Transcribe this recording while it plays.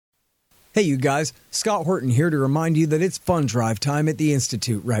Hey, you guys. Scott Horton here to remind you that it's fund drive time at the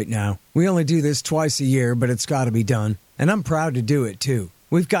Institute right now. We only do this twice a year, but it's got to be done. And I'm proud to do it, too.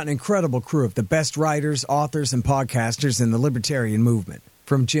 We've got an incredible crew of the best writers, authors, and podcasters in the libertarian movement.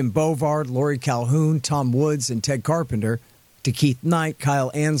 From Jim Bovard, Lori Calhoun, Tom Woods, and Ted Carpenter, to Keith Knight,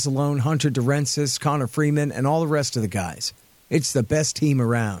 Kyle Anzalone, Hunter DeRensis, Connor Freeman, and all the rest of the guys. It's the best team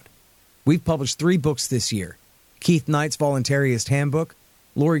around. We've published 3 books this year. Keith Knight's Voluntarist Handbook,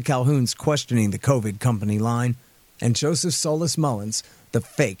 Lori Calhoun's Questioning the COVID Company Line, and Joseph Solis Mullins' The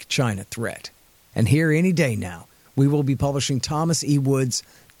Fake China Threat. And here any day now, we will be publishing Thomas E. Wood's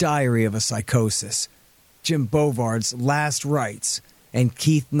Diary of a Psychosis, Jim Bovard's Last Rites, and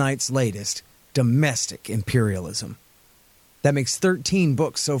Keith Knight's latest, Domestic Imperialism. That makes 13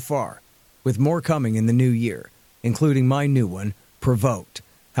 books so far, with more coming in the new year, including my new one, Provoked,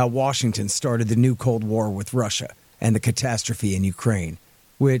 How Washington Started the New Cold War with Russia and the Catastrophe in Ukraine,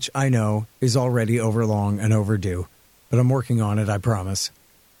 which I know is already overlong and overdue, but I'm working on it, I promise.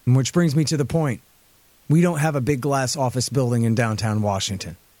 And which brings me to the point. We don't have a big glass office building in downtown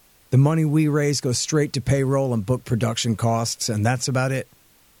Washington. The money we raise goes straight to payroll and book production costs, and that's about it.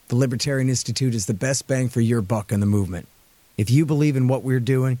 The Libertarian Institute is the best bang for your buck in the movement. If you believe in what we're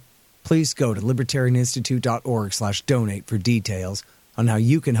doing, please go to libertarianinstitute.org/donate for details on how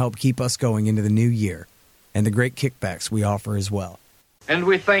you can help keep us going into the new year and the great kickbacks we offer as well. And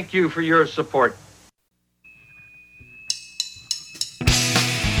we thank you for your support.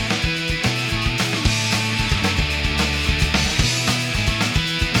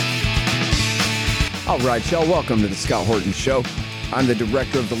 All right, y'all, welcome to the Scott Horton Show. I'm the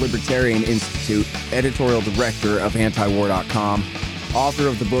director of the Libertarian Institute, editorial director of antiwar.com, author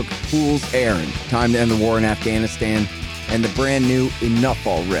of the book Fool's Errand, Time to End the War in Afghanistan, and the brand new Enough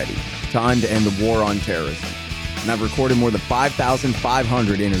Already, Time to End the War on Terrorism. And I've recorded more than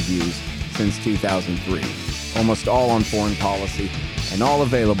 5,500 interviews since 2003, almost all on foreign policy, and all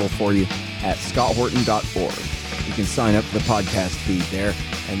available for you at scotthorton.org. You can sign up for the podcast feed there,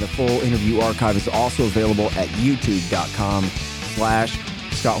 and the full interview archive is also available at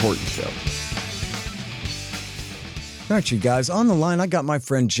youtube.com/Scott Horton Show. All right, you guys, on the line, I got my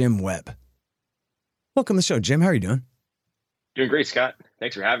friend Jim Webb. Welcome to the show, Jim. How are you doing? Doing great, Scott.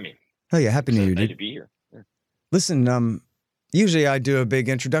 Thanks for having me. Oh, yeah, happy New Year, Glad dude. to be here. Yeah. Listen, usually I do a big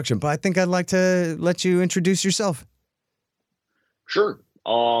introduction, but I think I'd like to let you introduce yourself. Sure.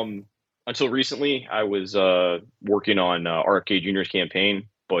 Until recently, I was working on RFK Jr.'s campaign,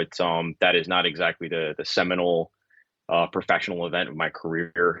 but that is not exactly the seminal professional event of my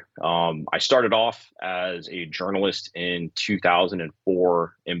career. I started off as a journalist in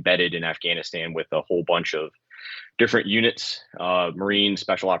 2004, embedded in Afghanistan with a whole bunch of different units, Marine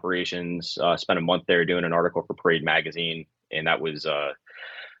Special Operations. Spent a month there doing an article for Parade magazine, and that was on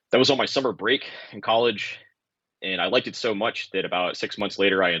my summer break in college. And I liked it so much that about 6 months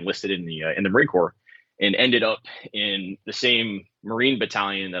later, I enlisted in the Marine Corps and ended up in the same Marine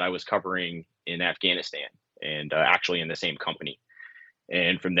battalion that I was covering in Afghanistan, and actually in the same company.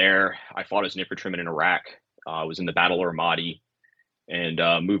 And from there, I fought as an infantryman in Iraq. I was in the Battle of Ramadi, and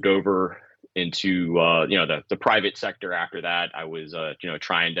moved over into the private sector. After that, I was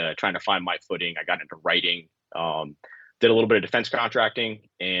trying to find my footing. I got into writing, did a little bit of defense contracting,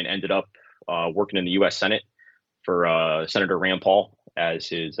 and ended up working in the U.S. Senate for Senator Rand Paul as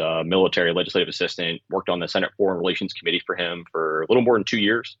his military legislative assistant. Worked on the Senate Foreign Relations Committee for him for a little more than 2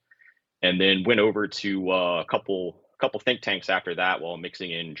 years, and then went over to a couple think tanks after that, while mixing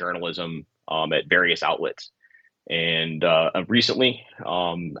in journalism at various outlets. And recently,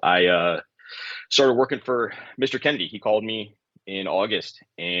 I started working for Mr. Kennedy. He called me in August,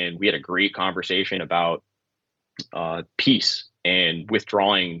 and we had a great conversation about peace and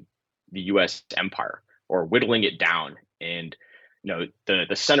withdrawing the U.S. empire, or whittling it down. And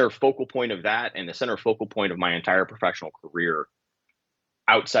the center focal point of that, and the center focal point of my entire professional career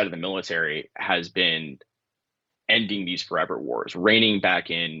outside of the military, has been ending these forever wars, reining back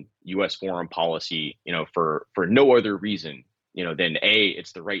in U.S. foreign policy, for no other reason, than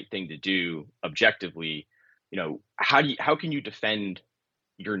it's the right thing to do objectively. How can you defend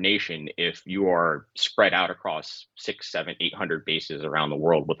your nation if you are spread out across 600, 700, 800 bases around the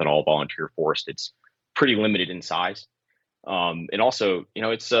world with an all volunteer force that's pretty limited in size? And also,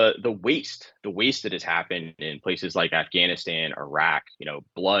 it's the waste that has happened in places like Afghanistan, Iraq,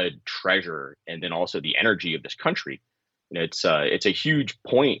 blood, treasure, and then also the energy of this country. It's a huge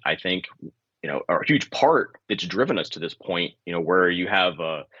point, I think, or a huge part that's driven us to this point, where you have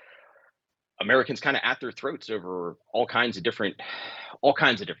Americans kind of at their throats over all kinds of different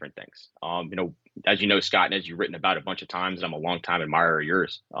things. As you know, Scott, and as you've written about a bunch of times, and I'm a longtime admirer of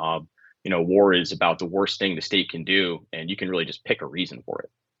yours. war is about the worst thing the state can do, and you can really just pick a reason for it.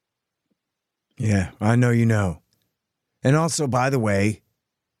 Yeah, I know you know. And also, by the way,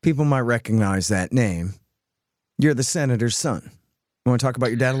 people might recognize that name. You're the senator's son. You want to talk about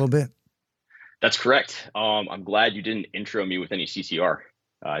your dad a little bit? That's correct. I'm glad you didn't intro me with any CCR.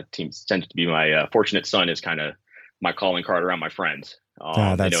 Tends to be my fortunate son is kind of my calling card around my friends.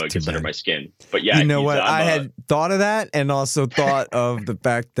 They know it gets under my skin. But yeah, you know what? I had thought of that, and also thought of the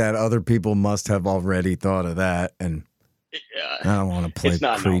fact that other people must have already thought of that. And I don't want to play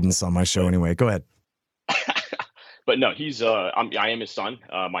Credence on my show anyway. Go ahead. But no, I am his son.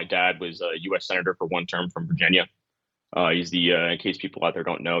 My dad was a U.S. Senator for one term from Virginia. He's in case people out there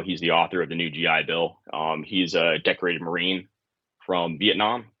don't know, he's the author of the new GI Bill. He's a decorated Marine from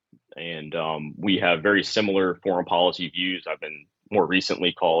Vietnam. And we have very similar foreign policy views. I've been more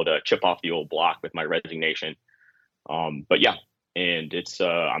recently called chip off the old block with my resignation. But yeah, and it's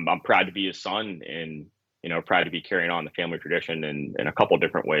I'm proud to be his son, and proud to be carrying on the family tradition in a couple of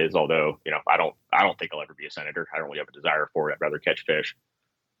different ways. Although I don't think I'll ever be a senator. I don't really have a desire for it. I'd rather catch fish.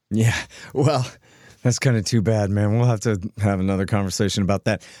 Yeah, well, that's kind of too bad, man. We'll have to have another conversation about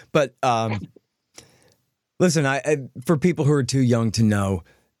that. But listen, for people who are too young to know,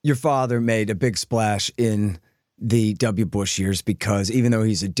 your father made a big splash in the W. Bush years because even though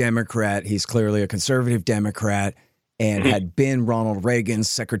he's a Democrat, he's clearly a conservative Democrat and had been Ronald Reagan's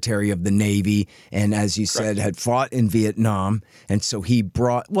Secretary of the Navy. And as you said, had fought in Vietnam. And so he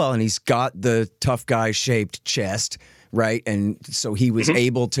and he's got the tough guy shaped chest, right? And so he was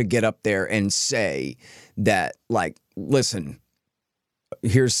able to get up there and say that, like, listen,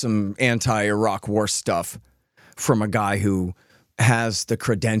 here's some anti-Iraq war stuff from a guy who has the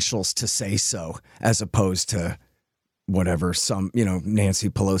credentials to say so, as opposed to whatever, some, Nancy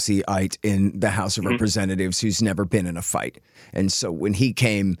Pelosi-ite in the House of Representatives who's never been in a fight. And so when he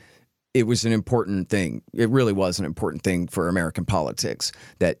came, it was an important thing. It really was an important thing for American politics,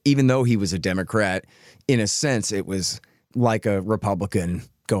 that even though he was a Democrat, in a sense, it was like a Republican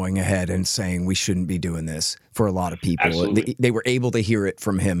going ahead and saying we shouldn't be doing this for a lot of people. They were able to hear it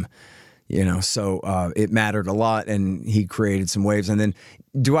from him. So it mattered a lot, and he created some waves. And then,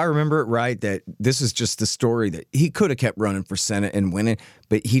 do I remember it right that this is just the story that he could have kept running for Senate and winning,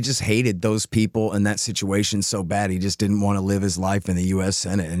 but he just hated those people in that situation so bad he just didn't want to live his life in the U.S.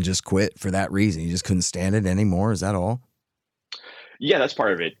 Senate and just quit for that reason? He just couldn't stand it anymore. Is that all? Yeah, that's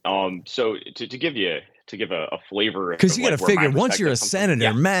part of it. So to give a flavor, because you got to figure, once you're a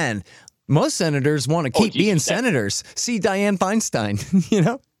senator, man, most senators want to keep being senators. See Dianne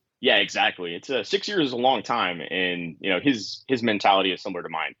Feinstein, Yeah, exactly. It's 6 years is a long time, and his mentality is similar to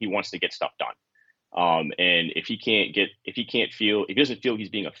mine. He wants to get stuff done, and if he doesn't feel he's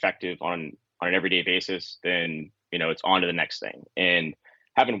being effective on an everyday basis, then it's on to the next thing. And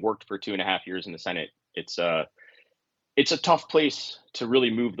having worked for 2.5 years in the Senate, it's a tough place to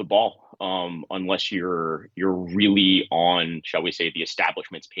really move the ball, unless you're really on, shall we say, the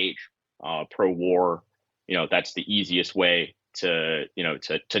establishment's page, pro-war. That's the easiest way to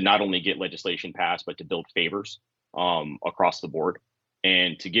not only get legislation passed, but to build favors across the board.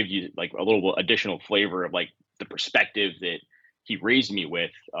 And to give you like a little additional flavor of like the perspective that he raised me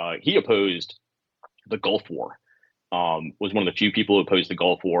with, he opposed the Gulf War, was one of the few people who opposed the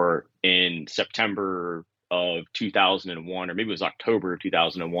Gulf War in September of 2001, or maybe it was October of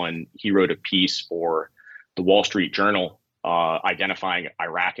 2001. He wrote a piece for the Wall Street Journal identifying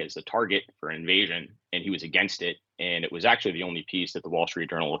Iraq as the target for invasion, and he was against it. And it was actually the only piece that the Wall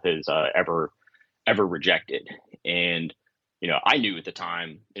Street Journal has ever rejected. And I knew at the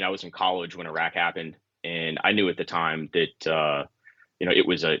time, I was in college when Iraq happened, and I knew at the time that it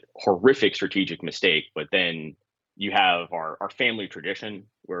was a horrific strategic mistake. But then you have our family tradition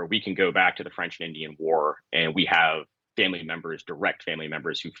where we can go back to the French and Indian War, and we have direct family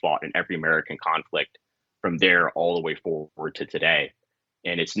members who fought in every American conflict from there all the way forward to today.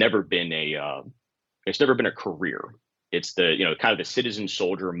 And it's never been a career. It's the kind of the citizen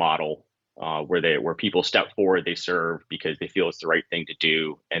soldier model, where people step forward, they serve because they feel it's the right thing to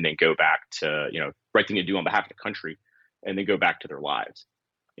do, and then go back to right thing to do on behalf of the country, and then go back to their lives.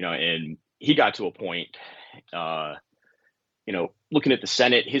 And he got to a point, looking at the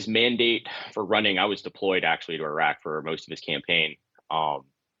Senate, his mandate for running. I was deployed actually to Iraq for most of his campaign.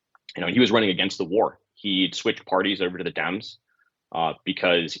 He was running against the war. He'd switched parties over to the Dems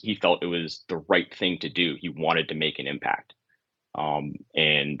because he felt it was the right thing to do. He wanted to make an impact,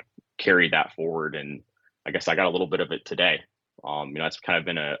 and carried that forward. And I guess I got a little bit of it today. That's kind of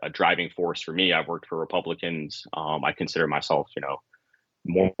been a driving force for me. I've worked for Republicans. I consider myself,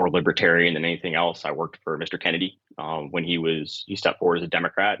 more libertarian than anything else. I worked for Mr. Kennedy when he stepped forward as a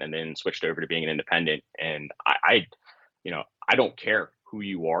Democrat and then switched over to being an independent. And I don't care who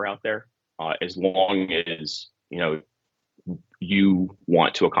you are out there, as long as you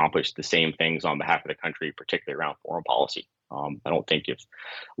want to accomplish the same things on behalf of the country, particularly around foreign policy. I don't think if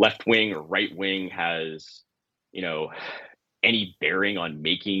left wing or right wing has any bearing on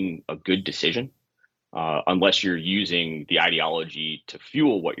making a good decision, unless you're using the ideology to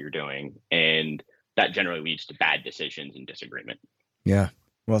fuel what you're doing. And that generally leads to bad decisions and disagreement. Yeah,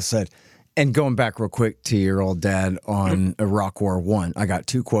 well said. And going back real quick to your old dad on Iraq War I, I got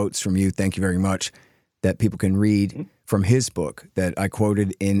 2 quotes from you, thank you very much, that people can read from his book that I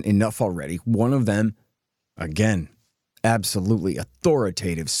quoted in Enough Already. One of them, again, absolutely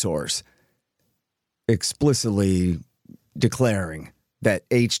authoritative source, explicitly declaring that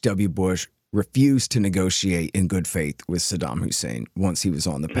H.W. Bush refused to negotiate in good faith with Saddam Hussein once he was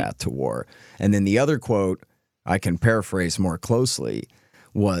on the path to war. And then the other quote, I can paraphrase more closely,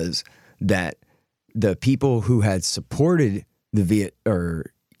 was that the people who had supported the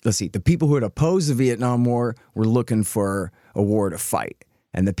people who had opposed the Vietnam War were looking for a war to fight.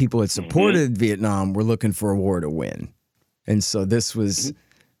 And the people who had supported Vietnam were looking for a war to win. And so this was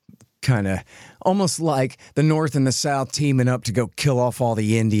kind of almost like the North and the South teaming up to go kill off all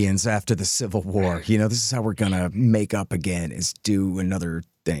the Indians after the Civil War. This is how we're going to make up again, is do another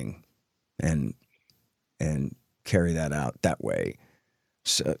thing and carry that out that way.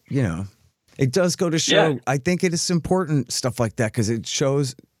 So, it does go to show, I think it is important, stuff like that, because it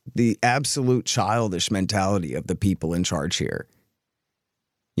shows the absolute childish mentality of the people in charge here.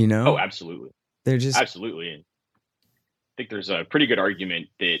 Oh, absolutely. They're just... Absolutely. And I think there's a pretty good argument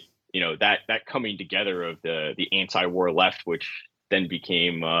that that coming together of the anti-war left, which then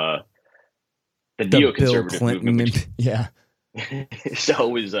became the neoconservative movement. Yeah. So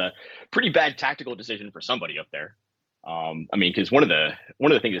it was a pretty bad tactical decision for somebody up there. Because one of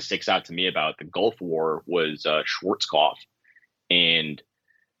the things that sticks out to me about the Gulf War was Schwarzkopf and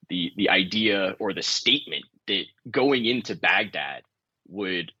the idea or the statement that going into Baghdad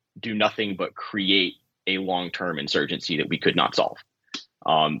would do nothing but create a long-term insurgency that we could not solve.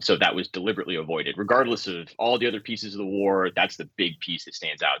 So that was deliberately avoided, regardless of all the other pieces of the war. That's the big piece that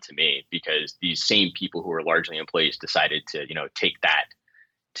stands out to me, because these same people who were largely in place decided to, take that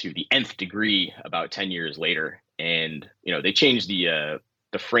to the nth degree about 10 years later. And, they changed the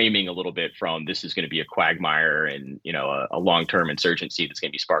framing a little bit from this is going to be a quagmire and, a long-term insurgency that's going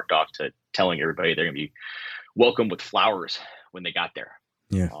to be sparked off, to telling everybody they're going to be welcomed with flowers when they got there.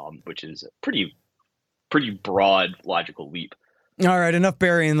 Yeah. Which is a pretty broad logical leap. All right, enough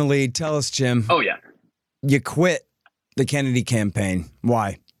burying the lead. Tell us, Jim. Oh, yeah. You quit the Kennedy campaign.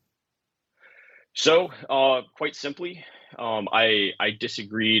 Why? So, quite simply, I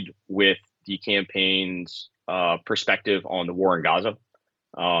disagreed with the campaign's perspective on the war in Gaza.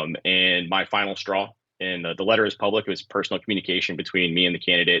 And my final straw, and the letter is public, it was personal communication between me and the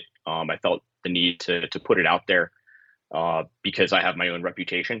candidate. I felt the need to put it out there because I have my own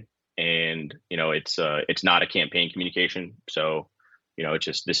reputation. And it's not a campaign communication, so it's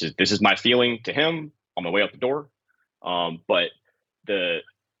just this is my feeling to him on my way out the door. But the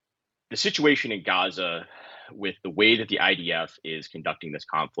situation in Gaza, with the way that the IDF is conducting this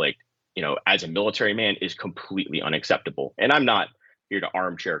conflict, as a military man, is completely unacceptable. And I'm not here to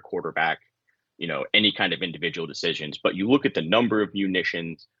armchair quarterback, any kind of individual decisions. But you look at the number of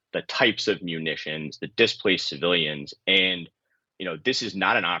munitions, the types of munitions, the displaced civilians, and this is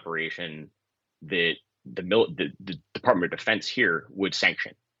not an operation that the Department of Defense here would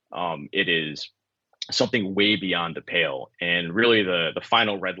sanction. It is something way beyond the pale. And really the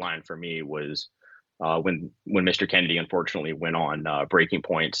final red line for me was when Mr. Kennedy unfortunately went on breaking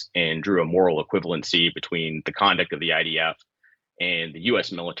points and drew a moral equivalency between the conduct of the IDF and the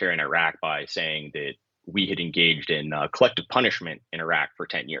U.S. military in Iraq by saying that we had engaged in collective punishment in Iraq for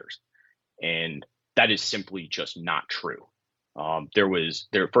 10 years. And that is simply just not true.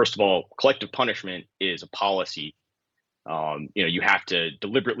 First of all, collective punishment is a policy. You have to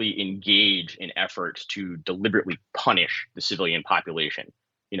deliberately engage in efforts to deliberately punish the civilian population,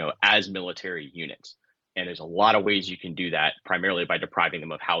 as military units. And there's a lot of ways you can do that, primarily by depriving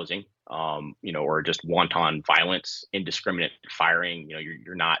them of housing, or just wanton violence, indiscriminate firing.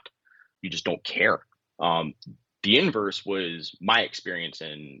 You just don't care. The inverse was my experience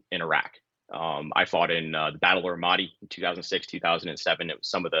in Iraq. I fought in the Battle of Ramadi in 2006, 2007. It was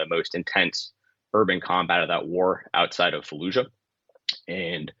some of the most intense urban combat of that war outside of Fallujah.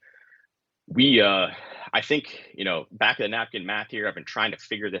 And I think, back of the napkin math here, I've been trying to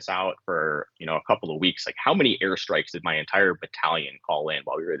figure this out for, a couple of weeks. Like, how many airstrikes did my entire battalion call in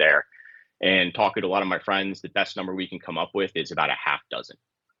while we were there? And talking to a lot of my friends, the best number we can come up with is about a half dozen.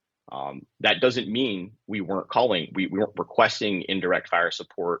 That doesn't mean we weren't calling, we weren't requesting indirect fire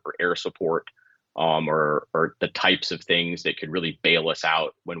support or air support, or the types of things that could really bail us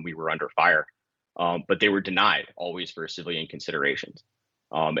out when we were under fire. But they were denied always for civilian considerations.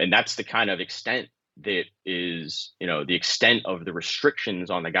 And that's the kind of extent that is, the extent of the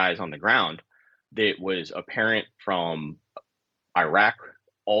restrictions on the guys on the ground that was apparent from Iraq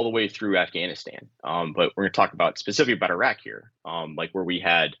all the way through Afghanistan. But we're going to talk about specifically about Iraq here, like where we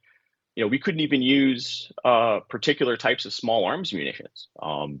had, we couldn't even use particular types of small arms munitions.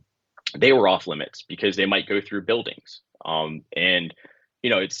 They were off limits because they might go through buildings. And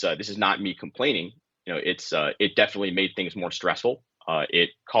it's this is not me complaining. It definitely made things more stressful. It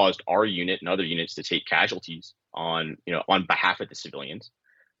caused our unit and other units to take casualties on behalf of the civilians.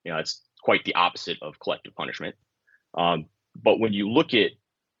 It's quite the opposite of collective punishment. But when you look at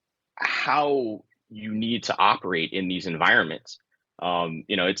how you need to operate in these environments,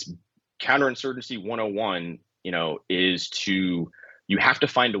 it's counterinsurgency 101, is you have to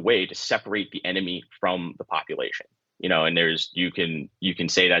find a way to separate the enemy from the population. And you can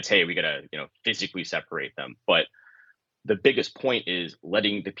say that's, hey, we gotta, physically separate them. But the biggest point is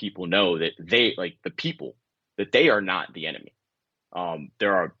letting the people know that they are not the enemy.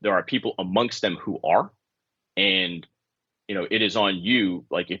 There are people amongst them who are, and it is on you,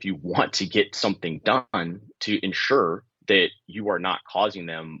 like, if you want to get something done, to ensure that you are not causing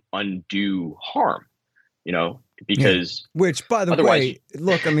them undue harm, because which, by the way,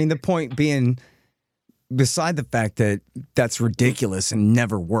 look, I mean, the point being, beside the fact that that's ridiculous and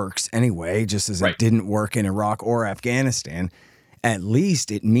never works anyway, just as it didn't work in Iraq or Afghanistan, at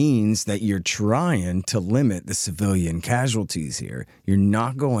least it means that you're trying to limit the civilian casualties here. You're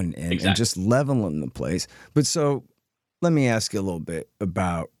not going in and just leveling the place. But so let me ask you a little bit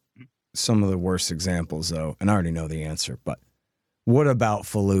about some of the worst examples, though, and I already know the answer, but what about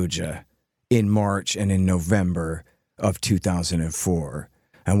Fallujah in March and in November of 2004?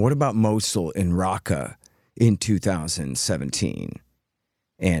 And what about Mosul and Raqqa in 2017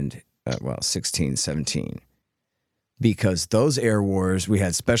 and, 16, 17? Because those air wars, we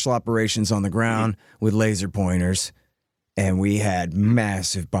had special operations on the ground with laser pointers, and we had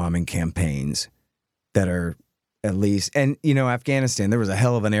massive bombing campaigns that are at least, and, Afghanistan, there was a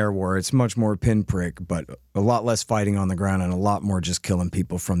hell of an air war. It's much more pinprick, but a lot less fighting on the ground and a lot more just killing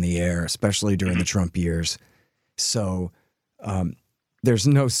people from the air, especially during the Trump years. So, there's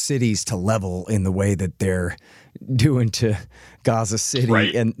no cities to level in the way that they're doing to Gaza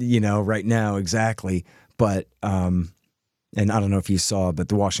City and, right now, exactly. But, and I don't know if you saw, but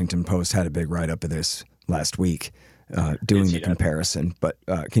the Washington Post had a big write-up of this last week doing the comparison. But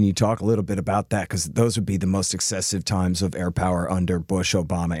can you talk a little bit about that? Because those would be the most excessive times of air power under Bush,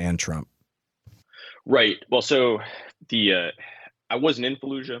 Obama, and Trump. Right. Well, so I wasn't in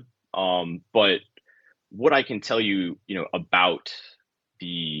Fallujah, but what I can tell you, about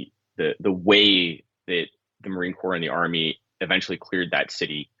the way that the Marine Corps and the Army eventually cleared that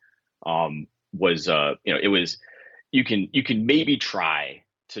city was, it was, you can maybe try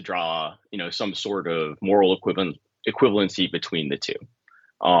to draw, some sort of moral equivalency between the two.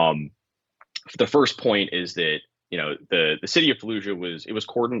 The first point is that, the city of Fallujah was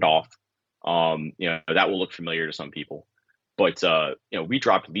cordoned off. That will look familiar to some people, but, we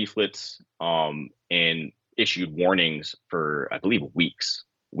dropped leaflets and issued warnings for, I believe, weeks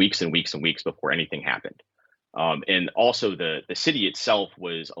and weeks and weeks before anything happened. And also the city itself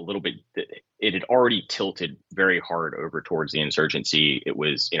was a little bit, it had already tilted very hard over towards the insurgency. It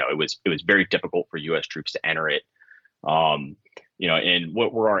was very difficult for U.S. troops to enter it. And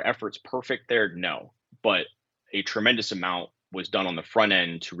what were our efforts perfect there? No, but a tremendous amount was done on the front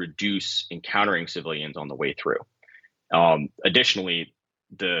end to reduce encountering civilians on the way through. Additionally,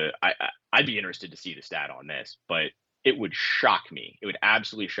 I'd be interested to see the stat on this, but it would shock me. It would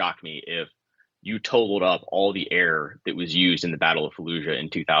absolutely shock me if you totaled up all the air that was used in the Battle of Fallujah in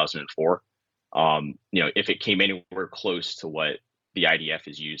 2004. If it came anywhere close to what the IDF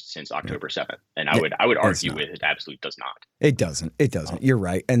has used since October 7th. And I would argue with it absolutely does not. It doesn't. You're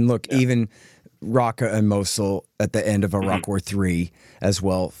right. And look, even Raqqa and Mosul at the end of Iraq War III as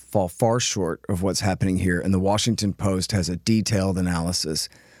well fall far short of what's happening here. And the Washington Post has a detailed analysis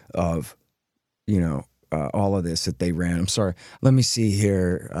of, all of this that they ran. I'm sorry. Let me see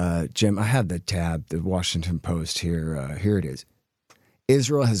here, Jim. I have the tab, the Washington Post here. Here it is.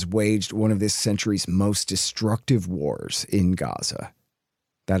 Israel has waged one of this century's most destructive wars in Gaza.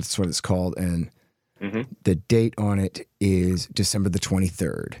 That's what it's called. And The date on it is December the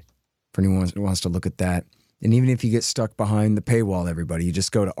 23rd. For anyone who wants to look at that. And even if you get stuck behind the paywall, everybody, you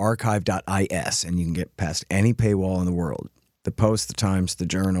just go to archive.is and you can get past any paywall in the world. The Post, the Times, the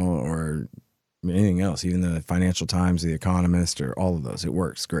Journal, or anything else, even the Financial Times, the Economist, or all of those. It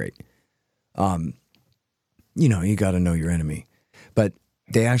works great. You got to know your enemy. But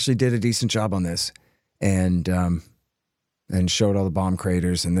they actually did a decent job on this and showed all the bomb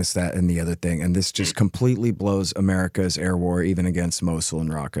craters and this, that, and the other thing. And this just completely blows America's air war, even against Mosul and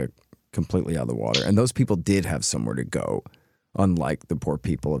Raqqa, completely out of the water. And those people did have somewhere to go, unlike the poor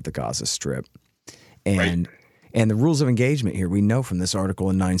people of the Gaza Strip. And the rules of engagement here, we know from this article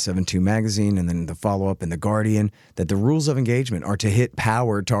in 972 magazine and then the follow-up in The Guardian that the rules of engagement are to hit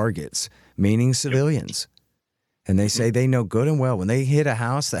power targets, meaning civilians. And they say they know good and well when they hit a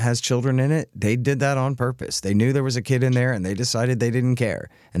house that has children in it, they did that on purpose. They knew there was a kid in there and they decided they didn't care.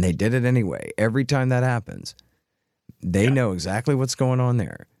 And they did it anyway. Every time that happens, they know exactly what's going on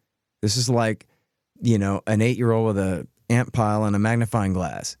there. This is like, an 8-year-old with an ant pile and a magnifying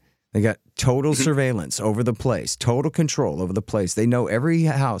glass. They got total surveillance over the place, total control over the place. They know every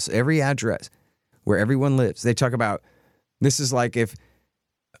house, every address where everyone lives. They talk about, this is like if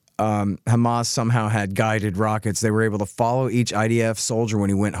Hamas somehow had guided rockets. They were able to follow each IDF soldier when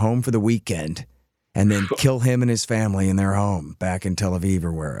he went home for the weekend and then kill him and his family in their home back in Tel Aviv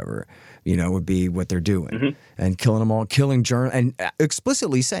or wherever, would be what they're doing. And killing them all, and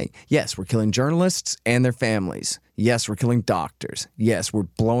explicitly saying, yes, we're killing journalists and their families. Yes, we're killing doctors. Yes, we're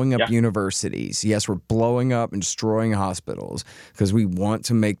blowing up universities. Yes, we're blowing up and destroying hospitals because we want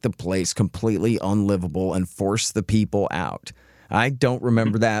to make the place completely unlivable and force the people out. I don't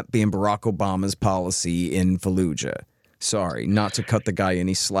remember that being Barack Obama's policy in Fallujah. Sorry, not to cut the guy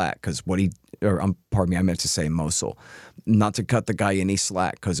any slack because pardon me, I meant to say Mosul. Not to cut the guy any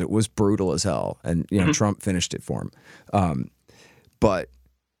slack because it was brutal as hell, and Trump finished it for him. But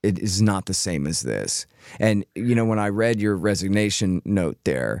it is not the same as this. And when I read your resignation note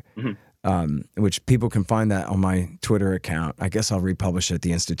there, which people can find that on my Twitter account. I guess I'll republish it at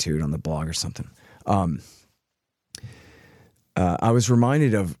the Institute on the blog or something. I was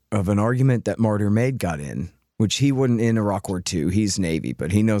reminded of an argument that Martyr Maid got in, which he wasn't in Iraq War II. He's Navy,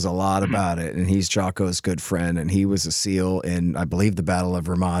 but he knows a lot about it, and he's Jocko's good friend, and he was a SEAL in, I believe, the Battle of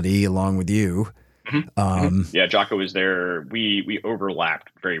Ramadi, along with you. Yeah, Jocko was there. We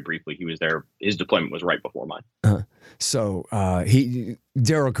overlapped very briefly. He was there. His deployment was right before mine. So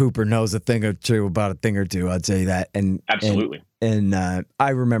Daryl Cooper knows a thing or two about a thing or two. I'd say that. And absolutely. And I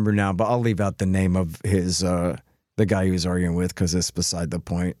remember now, but I'll leave out the name of his the guy he was arguing with because it's beside the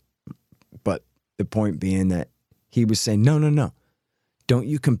point. But the point being that he was saying, no, don't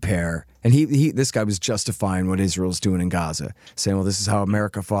you compare. And this guy was justifying what Israel's doing in Gaza, saying, well, this is how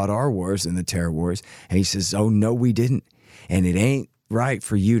America fought our wars and the terror wars. And he says, oh, no, we didn't. And it ain't right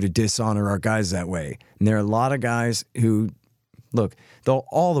for you to dishonor our guys that way. And there are a lot of guys who, look,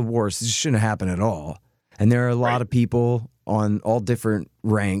 all the wars shouldn't happen at all. And there are a lot of people on all different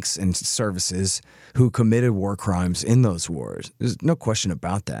ranks and services who committed war crimes in those wars. There's no question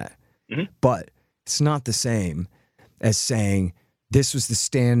about that. But it's not the same as saying this was the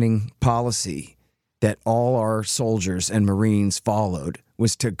standing policy that all our soldiers and Marines followed,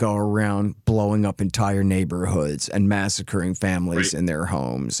 was to go around blowing up entire neighborhoods and massacring families in their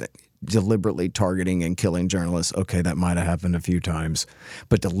homes, deliberately targeting and killing journalists. Okay, that might have happened a few times,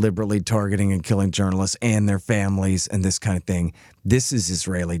 but deliberately targeting and killing journalists and their families and this kind of thing. This is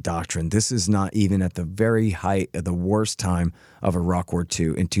Israeli doctrine. This is not even at the very height of the worst time of Iraq War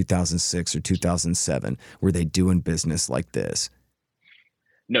II in 2006 or 2007, were they doing business like this.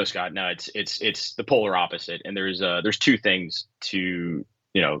 No, Scott. No, it's the polar opposite. And there's two things to,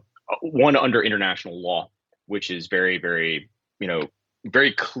 one under international law, which is very, very,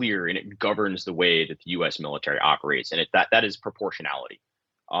 very clear, and it governs the way that the U.S. military operates, and that is proportionality.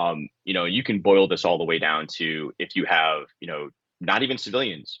 You can boil this all the way down to if you have, not even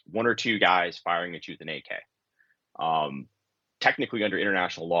civilians, one or two guys firing at you with an AK. Technically, under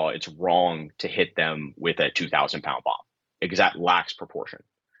international law, it's wrong to hit them with a 2,000-pound bomb because that lacks proportion.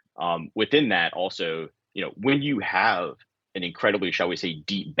 Within that, also, when you have an incredibly, shall we say,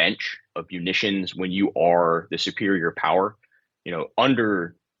 deep bench of munitions, when you are the superior power,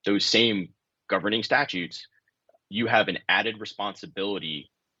 under those same governing statutes, you have an added responsibility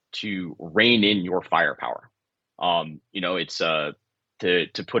to rein in your firepower. It's to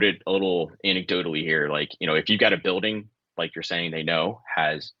put it a little anecdotally here, like, if you've got a building, like you're saying, they know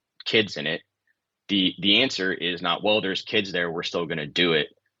has kids in it, the answer is not, well, there's kids there, we're still going to do it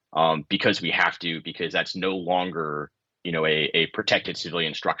because we have to, because that's no longer a protected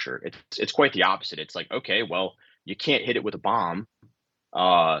civilian structure. It's quite the opposite. It's like, okay, well, you can't hit it with a bomb.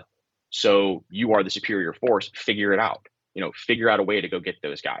 So you are the superior force. Figure it out. Figure out a way to go get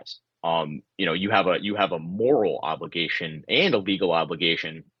those guys. You have a moral obligation and a legal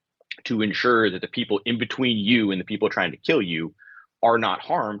obligation to ensure that the people in between you and the people trying to kill you are not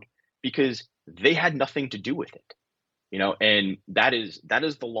harmed, because they had nothing to do with it. And that is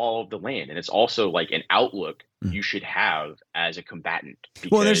the law of the land. And it's also like an outlook you should have as a combatant.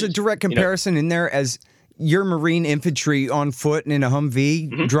 Because, well, there's a direct comparison in there as your Marine infantry on foot and in a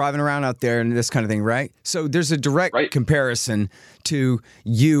Humvee driving around out there and this kind of thing, right? So there's a direct comparison to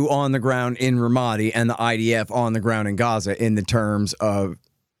you on the ground in Ramadi and the IDF on the ground in Gaza in the terms of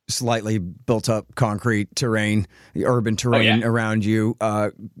slightly built up concrete terrain, the urban terrain around you,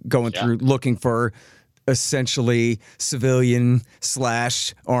 going through looking for essentially civilian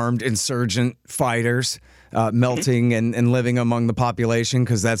 / armed insurgent fighters, melting and living among the population,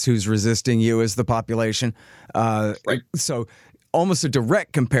 because that's who's resisting you is the population. So almost a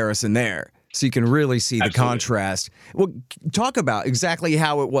direct comparison there. So you can really see the contrast. Well, talk about exactly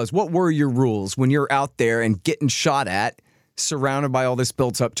how it was. What were your rules when you're out there and getting shot at, surrounded by all this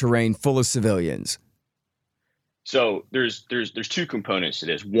built up terrain full of civilians? So there's two components to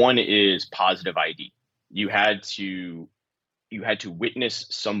this. One is positive ID. You had to witness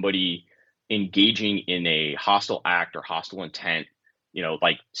somebody engaging in a hostile act or hostile intent,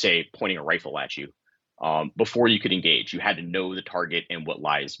 like say pointing a rifle at you, before you could engage. You had to know the target and what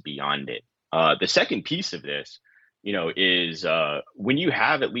lies beyond it. The second piece of this, is when you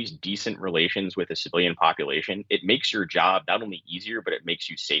have at least decent relations with a civilian population, it makes your job not only easier, but it makes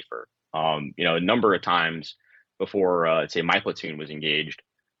you safer. A number of times before, say my platoon was engaged,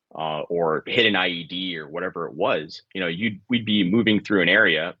 or hit an IED or whatever it was, we'd be moving through an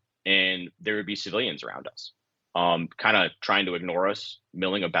area and there would be civilians around us, kind of trying to ignore us,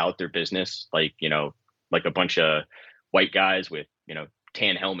 milling about their business, like a bunch of white guys with,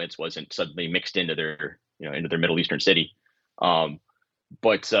 tan helmets wasn't suddenly mixed into their Middle Eastern city.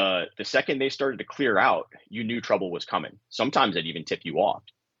 But the second they started to clear out, you knew trouble was coming. Sometimes they'd even tip you off,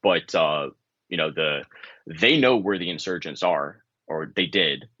 but they know where the insurgents are, or they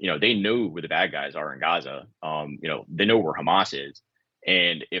did. They know where the bad guys are in Gaza. They know where Hamas is.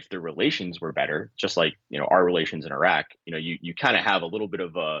 And if the relations were better, just like, our relations in Iraq, you kind of have a little bit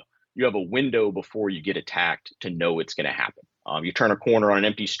of you have a window before you get attacked to know it's going to happen. You turn a corner on an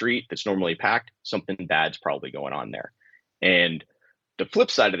empty street that's normally packed, something bad's probably going on there. And the flip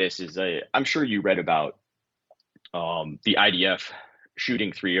side of this is, I'm sure you read about the IDF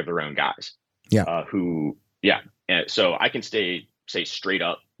shooting 3 of their own guys. And so I can say straight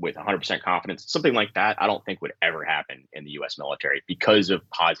up with 100% confidence, something like that, I don't think would ever happen in the U.S. military because of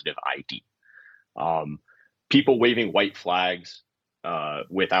positive ID. People waving white flags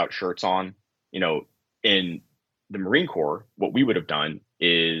without shirts on, in the Marine Corps, what we would have done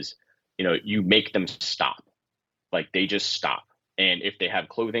is, you make them stop. Like they just stop. And if they have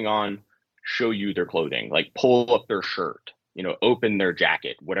clothing on, show you their clothing, like pull up their shirt, open their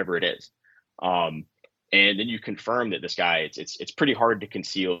jacket, whatever it is. And then you confirm that this guy, it's pretty hard to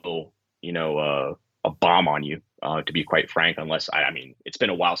conceal, a bomb on you, to be quite frank, unless it's been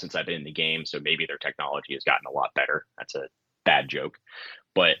a while since I've been in the game. So maybe their technology has gotten a lot better. That's a bad joke,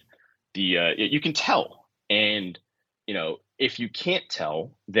 but you can tell. And, if you can't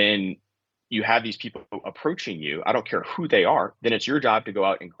tell, then you have these people approaching you. I don't care who they are. Then it's your job to go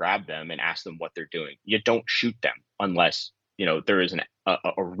out and grab them and ask them what they're doing. You don't shoot them unless, there is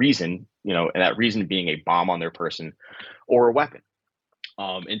a reason, and that reason being a bomb on their person or a weapon.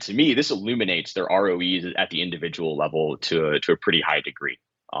 And to me, this illuminates their ROEs at the individual level to a pretty high degree.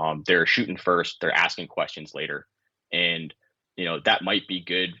 They're shooting first, they're asking questions later. And, that might be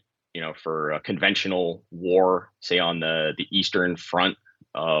good, for a conventional war, say on the Eastern Front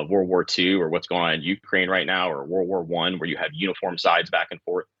of World War II, or what's going on in Ukraine right now, or World War I, where you have uniform sides back and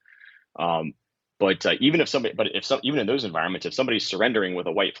forth. But even in those environments, if somebody's surrendering with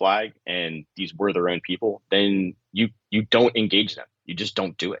a white flag and these were their own people, then you don't engage them. You just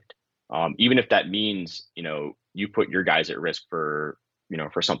don't do it. Even if that means, you put your guys at risk for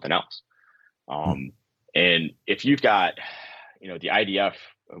something else. And if you've got, the IDF,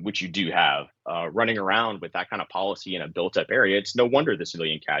 which you do have, running around with that kind of policy in a built up area, it's no wonder the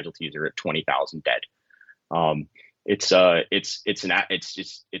civilian casualties are at 20,000 dead. It's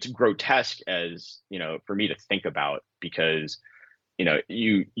grotesque as, for me to think about, because,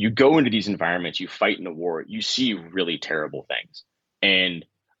 you go into these environments, you fight in the war, you see really terrible things. And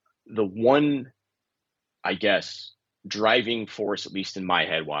the one, I guess, driving force, at least in my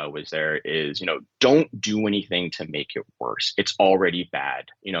head while I was there, is, don't do anything to make it worse. It's already bad.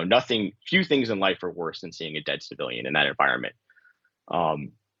 Few things in life are worse than seeing a dead civilian in that environment.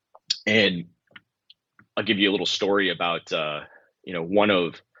 And I'll give you a little story about, one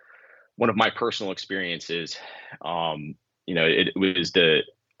of my personal experiences. It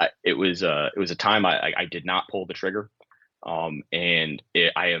was a time I did not pull the trigger. I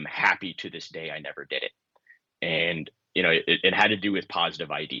am happy to this day I never did it. And, it had to do with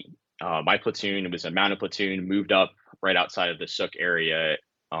positive ID. My platoon, it was a mounted platoon, moved up right outside of the Suk area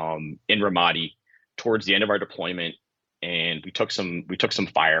in Ramadi towards the end of our deployment. And we took some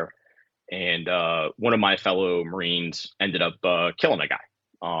fire. And one of my fellow Marines ended up killing a guy,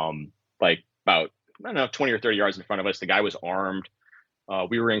 like about, 20 or 30 yards in front of us. The guy was armed.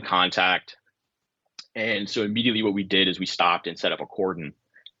 We were in contact. And so immediately what we did is we stopped and set up a cordon.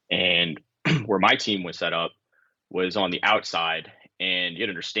 And where my team was set up was on the outside. And you'd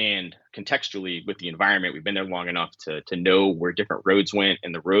understand contextually with the environment, we've been there long enough to know where different roads went.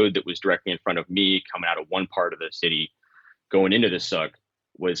 And the road that was directly in front of me coming out of one part of the city going into the Suk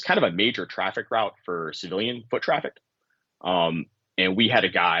was kind of a major traffic route for civilian foot traffic. And we had a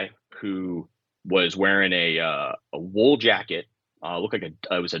guy who was wearing a wool jacket, looked like it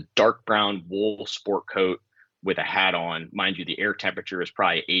was a dark brown wool sport coat with a hat on. Mind you, the air temperature is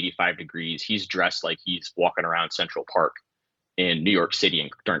probably 85 degrees. He's dressed like he's walking around Central Park in New York City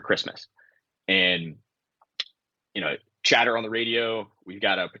during Christmas. And, chatter on the radio, we've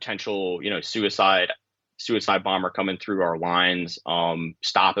got a potential, suicide bomber coming through our lines.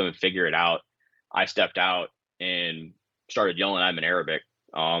 Stop him and figure it out. I stepped out and started yelling at him in Arabic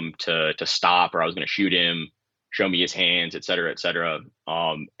to stop, or I was going to shoot him, show me his hands, et cetera, et cetera.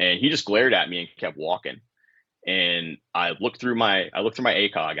 And he just glared at me and kept walking. And I looked through my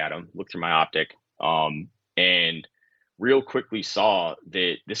ACOG at him, looked through my optic, and real quickly saw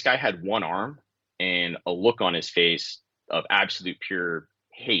that this guy had one arm and a look on his face of absolute pure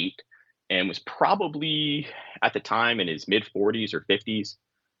hate, and was probably at the time in his mid 40s or 50s.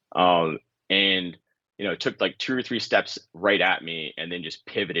 And, took like 2 or 3 steps right at me and then just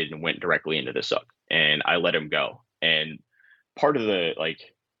pivoted and went directly into the Suk, and I let him go. And part of the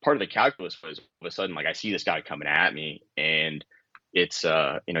calculus was all of a sudden, like, I see this guy coming at me, and it's,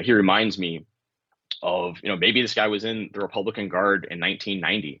 he reminds me of, maybe this guy was in the Republican Guard in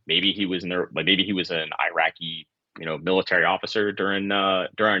 1990. Maybe he was maybe he was an Iraqi, military officer during our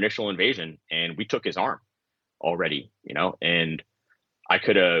initial invasion, and we took his arm already, and I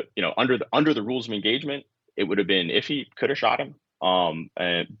could have, under the rules of engagement, it would have been iffy, could have shot him.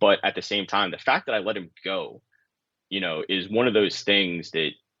 But at the same time, the fact that I let him go, is one of those things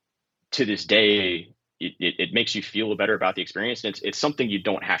that to this day, it makes you feel better about the experience. And it's something you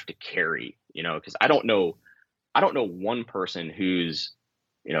don't have to carry, because I don't know one person who's,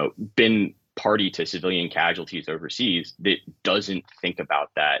 been party to civilian casualties overseas that doesn't think about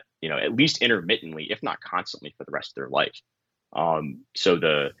that, at least intermittently, if not constantly, for the rest of their life. So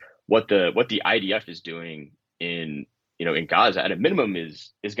what the IDF is doing in Gaza at a minimum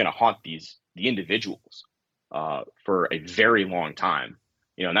is going to haunt the individuals for a very long time,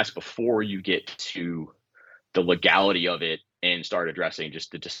 and that's before you get to the legality of it and start addressing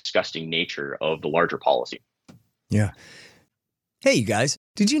just the disgusting nature of the larger policy. Yeah. Hey, you guys,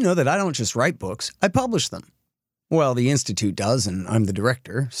 did you know that I don't just write books, I publish them? Well, the Institute does, and I'm the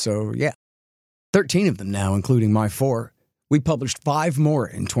director, so yeah. 13 of them now, including my 4. We published 5 more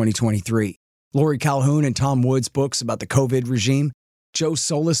in 2023. Lori Calhoun and Tom Wood's books about the COVID regime, Joe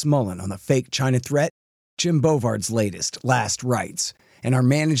Solis Mullen on the fake China threat, Jim Bovard's latest, Last Rites, and our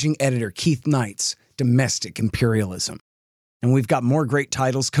managing editor Keith Knight's Domestic Imperialism. And we've got more great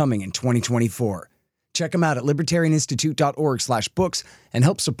titles coming in 2024. Check them out at libertarianinstitute.org/books and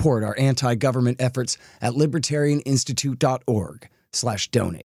help support our anti-government efforts at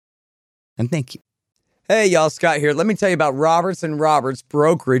libertarianinstitute.org/donate. And thank you. Hey, y'all, Scott here. Let me tell you about Roberts & Roberts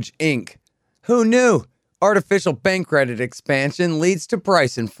Brokerage, Inc. Who knew? Artificial bank credit expansion leads to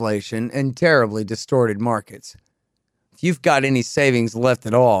price inflation and terribly distorted markets. If you've got any savings left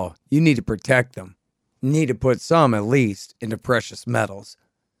at all, you need to protect them. You need to put some, at least, into precious metals.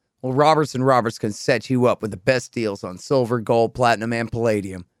 Well, Roberts & Roberts can set you up with the best deals on silver, gold, platinum, and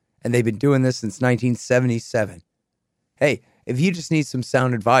palladium, and they've been doing this since 1977. Hey, if you just need some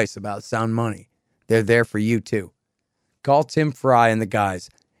sound advice about sound money, they're there for you, too. Call Tim Fry and the guys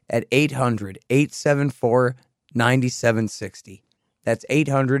at 800-874-9760. That's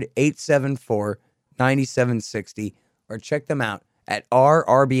 800-874-9760, or check them out at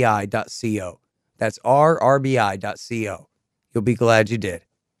rrbi.co. That's rrbi.co. You'll be glad you did.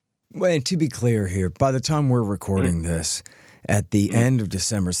 Well, and to be clear here, by the time we're recording this, at the end of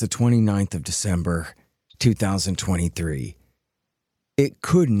December, it's the 29th of December, 2023, it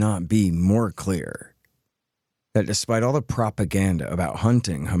could not be more clear that despite all the propaganda about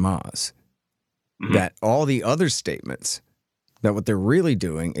hunting Hamas, that all the other statements, that what they're really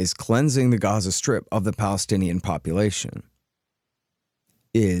doing is cleansing the Gaza Strip of the Palestinian population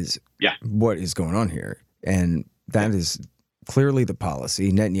is what is going on here. And that is clearly the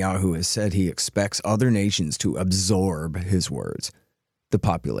policy. Netanyahu has said he expects other nations to absorb, his words, the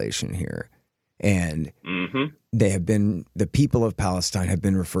population here. And they have been, the people of Palestine have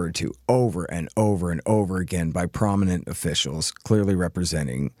been referred to over and over and over again by prominent officials, clearly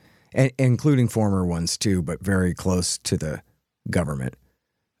representing, and including former ones too, but very close to the government,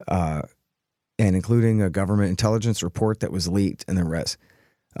 and including a government intelligence report that was leaked and the rest,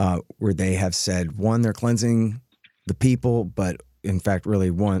 where they have said, one, they're cleansing the people, but in fact,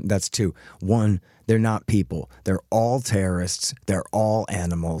 really that's two. One, they're not people. They're all terrorists. They're all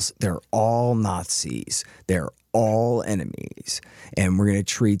animals. They're all Nazis. They're all enemies. And we're going to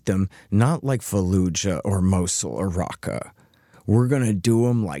treat them not like Fallujah or Mosul or Raqqa. We're going to do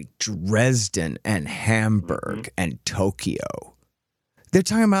them like Dresden and Hamburg and Tokyo. They're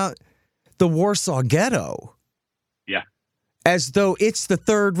talking about the Warsaw Ghetto. Yeah. As though it's the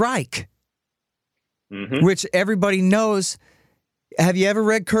Third Reich, which everybody knows. Have you ever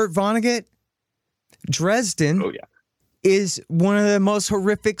read Kurt Vonnegut? Dresden is one of the most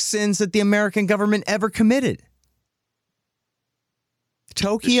horrific sins that the American government ever committed.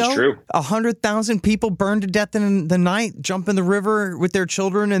 Tokyo, 100,000 people burned to death in the night, jump in the river with their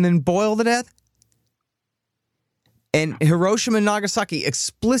children, and then boil to death. And Hiroshima and Nagasaki,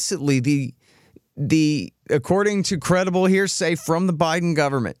 explicitly, the according to credible hearsay from the Biden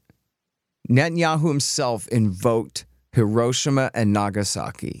government, Netanyahu himself invoked Hiroshima and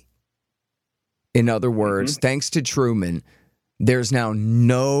Nagasaki. In other words, thanks to Truman, there's now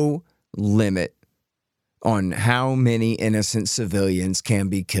no limit on how many innocent civilians can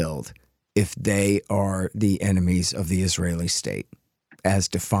be killed if they are the enemies of the Israeli state, as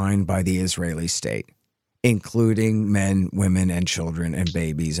defined by the Israeli state, including men, women, and children, and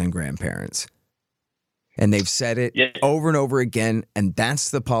babies and grandparents. And they've said it over and over again, and that's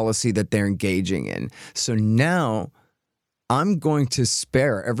the policy that they're engaging in. So now I'm going to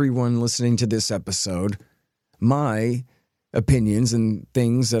spare everyone listening to this episode my opinions and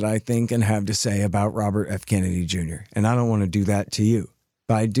things that I think and have to say about Robert F. Kennedy Jr. And I don't want to do that to you.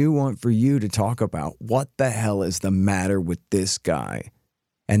 But I do want for you to talk about what the hell is the matter with this guy,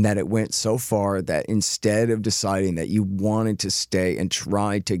 and that it went so far that instead of deciding that you wanted to stay and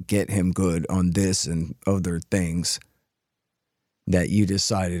try to get him good on this and other things, that you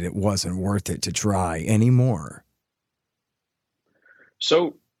decided it wasn't worth it to try anymore.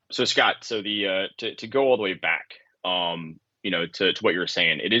 So Scott, the to go all the way back, to what you're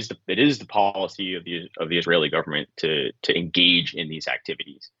saying, it is the policy of the Israeli government to engage in these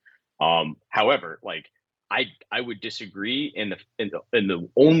activities. However, I would disagree in the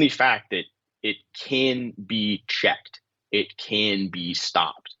only fact that it can be checked, it can be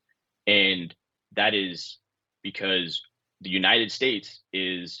stopped, and that is because the United States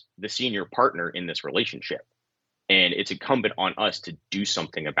is the senior partner in this relationship, and it's incumbent on us to do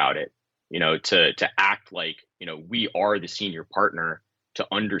something about it. To act like we are the senior partner, to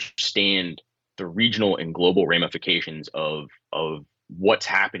understand the regional and global ramifications of what's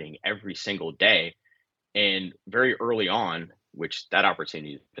happening every single day. And very early on, which that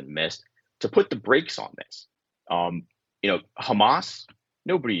opportunity has been missed, to put the brakes on this. Hamas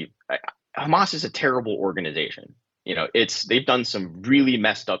is a terrible organization. They've done some really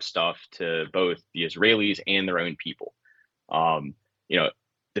messed up stuff to both the Israelis and their own people.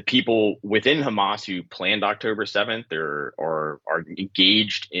 The people within Hamas who planned October 7th or are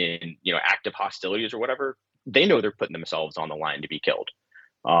engaged in active hostilities or whatever, they know they're putting themselves on the line to be killed.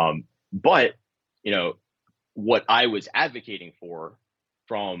 But what I was advocating for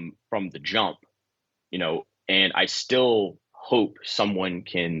from the jump, and I still hope someone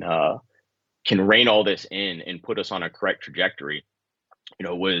can rein all this in and put us on a correct trajectory,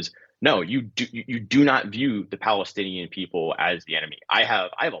 was no, you do not view the Palestinian people as the enemy. I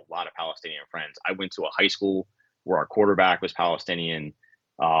have a lot of Palestinian friends. I went to a high school where our quarterback was Palestinian.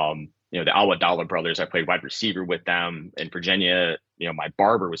 The Al-Wadallah brothers, I played wide receiver with them. In Virginia, my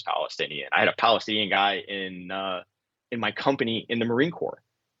barber was Palestinian. I had a Palestinian guy in my company in the Marine Corps,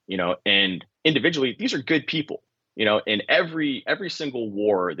 and individually, these are good people. In every single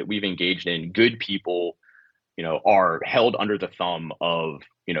war that we've engaged in, good people, are held under the thumb of,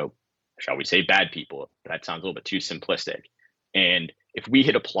 shall we say, bad people. That sounds a little bit too simplistic. And if we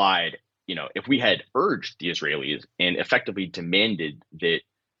had applied, if we had urged the Israelis and effectively demanded that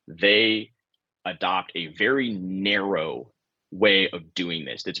they adopt a very narrow way of doing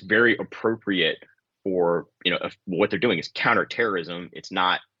this, that's very appropriate for, if what they're doing is counterterrorism. It's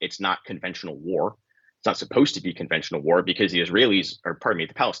not conventional war. It's not supposed to be conventional war because the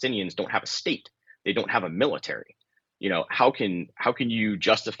Palestinians don't have a state. They don't have a military. How can you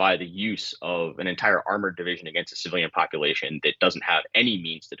justify the use of an entire armored division against a civilian population that doesn't have any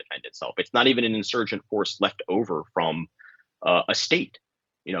means to defend itself? It's not even an insurgent force left over from a state.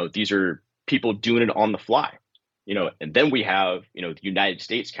 These are people doing it on the fly. And then we have, the United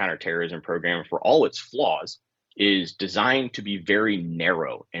States counterterrorism program, for all its flaws, is designed to be very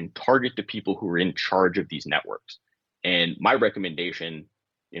narrow and target the people who are in charge of these networks. And my recommendation,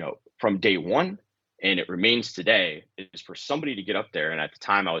 from day one, and it remains today, is for somebody to get up there. And at the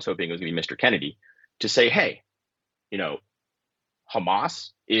time I was hoping it was going to be Mr. Kennedy, to say, hey, Hamas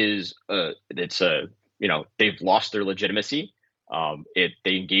is they've lost their legitimacy. They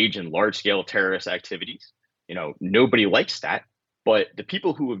engage in large scale terrorist activities. Nobody likes that. But the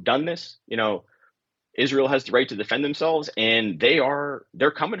people who have done this, Israel has the right to defend themselves, and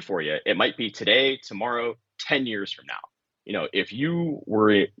they're coming for you. It might be today, tomorrow, 10 years from now. If you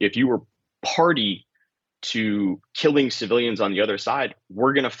were party to killing civilians on the other side,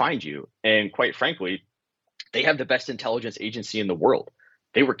 we're going to find you. And quite frankly, they have the best intelligence agency in the world.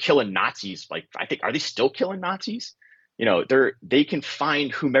 They were killing Nazis. Are they still killing Nazis? They can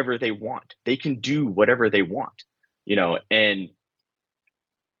find whomever they want. They can do whatever they want, and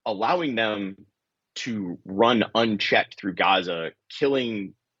allowing them to run unchecked through Gaza,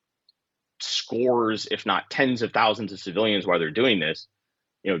 killing scores, if not tens of thousands of civilians while they're doing this,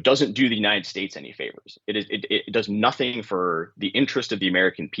 doesn't do the United States any favors. It does nothing for the interest of the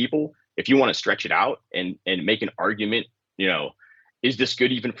American people. If you want to stretch it out and make an argument, is this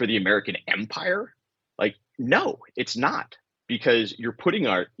good even for the American empire? No, it's not, because you're putting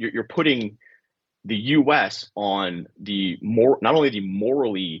the U.S. on not only the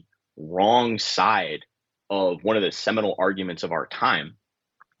morally wrong side of one of the seminal arguments of our time,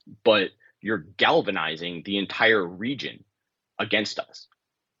 but you're galvanizing the entire region against us.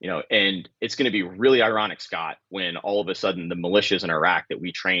 And it's going to be really ironic, Scott, when all of a sudden the militias in Iraq that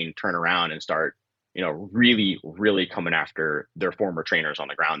we train turn around and start, really, really coming after their former trainers on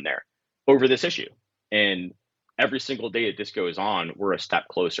the ground there over this issue. And every single day that this goes on, we're a step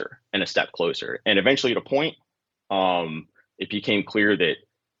closer and a step closer. And eventually, at a point, it became clear that,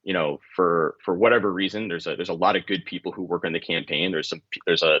 for whatever reason, there's a lot of good people who work on the campaign. There's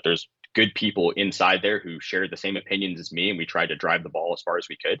good people inside there who shared the same opinions as me, and we tried to drive the ball as far as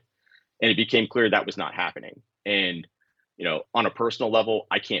we could. And it became clear that was not happening. And, on a personal level,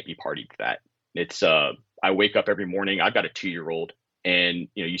 I can't be party to that. It's I wake up every morning. I've got a 2-year-old, and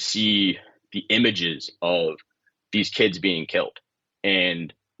you see the images of these kids being killed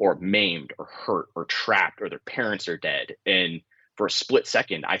or maimed or hurt or trapped, or their parents are dead. And for a split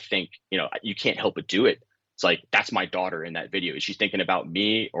second, I think, you can't help but do it. It's like, that's my daughter in that video. Is she thinking about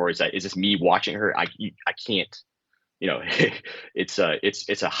me, or is this me watching her? I can't, it's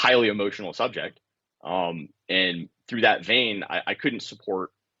a highly emotional subject. And through that vein, I couldn't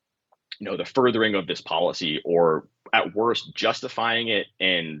support, the furthering of this policy, or at worst justifying it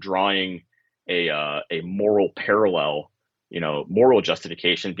and drawing a moral parallel, moral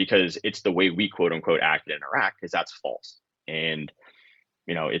justification, because it's the way we quote unquote acted in Iraq, because that's false. And,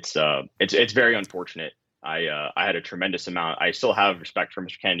 it's very unfortunate. I had a tremendous amount. I still have respect for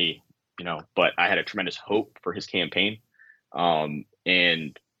Mr. Kennedy, but I had a tremendous hope for his campaign.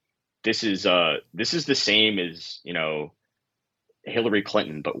 And this is the same as, Hillary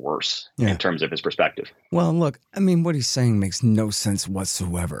Clinton, but worse in terms of his perspective. Well, look, what he's saying makes no sense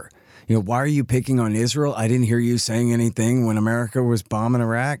whatsoever. Why are you picking on Israel? I didn't hear you saying anything when America was bombing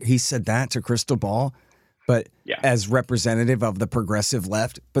Iraq. He said that to Crystal Ball, but as representative of the progressive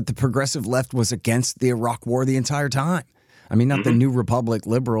left. But the progressive left was against the Iraq war the entire time. Not the New Republic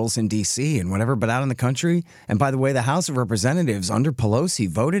liberals in D.C. and whatever, but out in the country. And by the way, the House of Representatives under Pelosi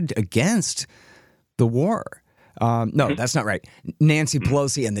voted against the war. No, that's not right. Nancy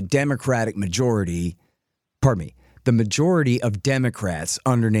Pelosi and the Democratic majority, the majority of Democrats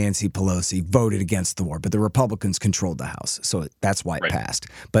under Nancy Pelosi voted against the war, but the Republicans controlled the House. So that's why it passed.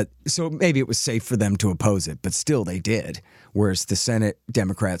 But so maybe it was safe for them to oppose it, but still they did. Whereas the Senate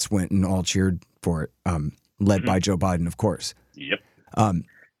Democrats went and all cheered for it, led by Joe Biden, of course. Yep.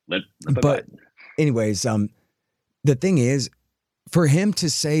 But anyways, the thing is, for him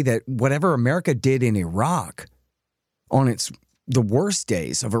to say that whatever America did in Iraq on the worst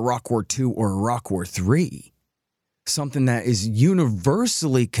days of Iraq War II or Iraq War III something that is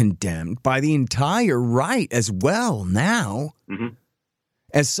universally condemned by the entire right as well now,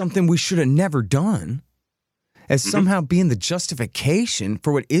 as something we should have never done, as somehow being the justification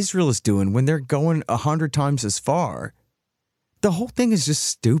for what Israel is doing when they're going 100 times as far. The whole thing is just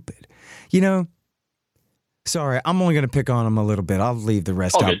stupid. You know, sorry, I'm only going to pick on him a little bit. I'll leave the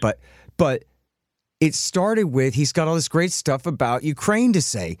rest out. But it started with, he's got all this great stuff about Ukraine to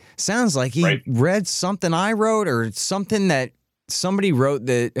say. Sounds like he read something I wrote or something that somebody wrote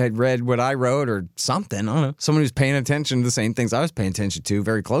that had read what I wrote or something. I don't know. Someone who's paying attention to the same things I was paying attention to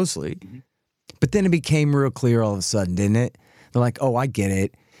very closely. But then it became real clear all of a sudden, didn't it? They're like, oh, I get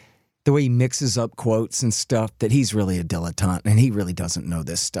it. The way he mixes up quotes and stuff, that he's really a dilettante and he really doesn't know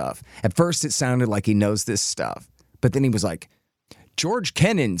this stuff. At first, it sounded like he knows this stuff. But then he was like, George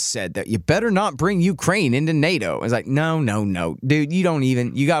Kennan said that you better not bring Ukraine into NATO. I was like, no. Dude, you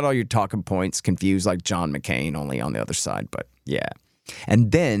got all your talking points confused like John McCain, only on the other side. But yeah.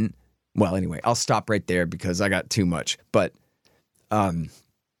 And then, well, anyway, I'll stop right there because I got too much. But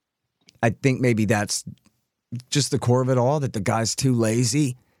I think maybe that's just the core of it all, that the guy's too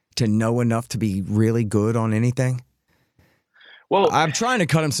lazy to know enough to be really good on anything. Well, I'm trying to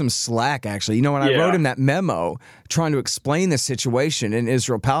cut him some slack, actually. You know, when I wrote him that memo trying to explain the situation in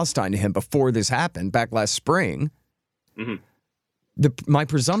Israel-Palestine to him before this happened, back last spring, my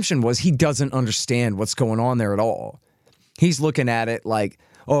presumption was he doesn't understand what's going on there at all. He's looking at it like,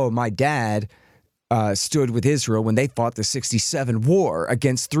 oh, my dad stood with Israel when they fought the 1967 war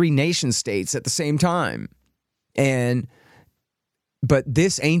against 3 nation states at the same time. But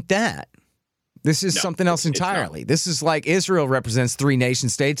this ain't that. This is something else entirely. This is like Israel represents 3 nation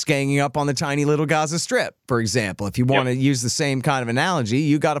states ganging up on the tiny little Gaza Strip, for example. If you want to use the same kind of analogy,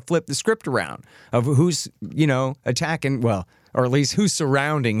 you got to flip the script around of who's, attacking, well, or at least who's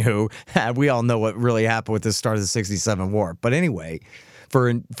surrounding who. We all know what really happened with the start of the 1967 war. But anyway,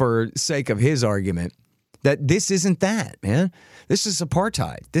 for sake of his argument, that this isn't that, man. This is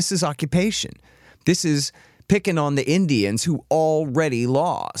apartheid. This is occupation. This is picking on the Indians who already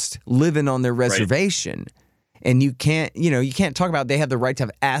lost, living on their reservation. And you can't talk about they have the right to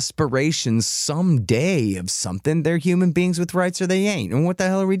have aspirations someday of something. They're human beings with rights or they ain't. And what the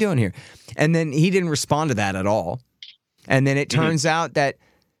hell are we doing here? And then he didn't respond to that at all. And then it turns out that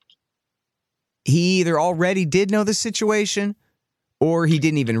he either already did know the situation or he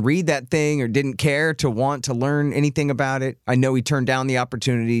didn't even read that thing or didn't care to want to learn anything about it. I know he turned down the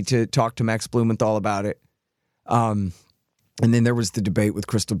opportunity to talk to Max Blumenthal about it. And then there was the debate with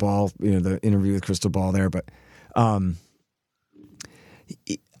Crystal Ball, the interview with Crystal Ball there. But I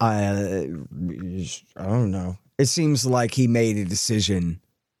don't know. It seems like he made a decision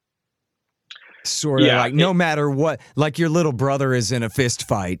sort of like no matter what, like your little brother is in a fist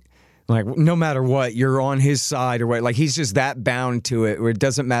fight. Like no matter what, you're on his side or what. Like he's just that bound to it where it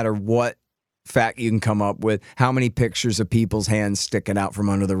doesn't matter what fact you can come up with, how many pictures of people's hands sticking out from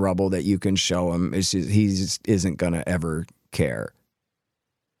under the rubble that you can show him. It's just, he just isn't going to ever care.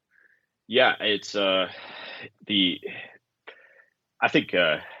 Yeah, it's I think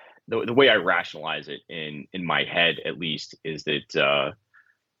the way I rationalize it in my head, at least, is that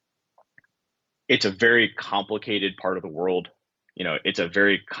it's a very complicated part of the world. It's a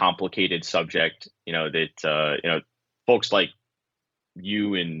very complicated subject, that folks like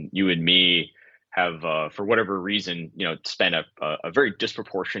you and me have, for whatever reason, spent a very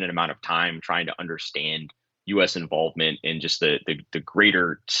disproportionate amount of time trying to understand U.S. involvement in just the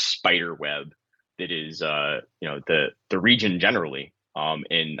greater spider web that is, the region generally.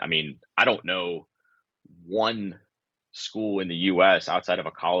 And I mean, I don't know one school in the U.S. outside of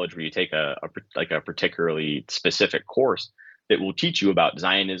a college where you take a particularly specific course that will teach you about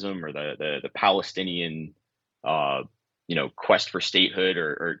Zionism or the Palestinian quest for statehood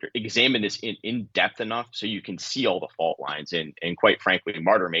or examine this in depth enough so you can see all the fault lines. And quite frankly,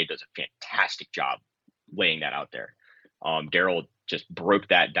 Martyr May does a fantastic job laying that out there. Daryl just broke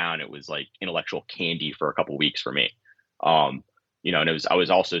that down. It was like intellectual candy for a couple of weeks for me. And I was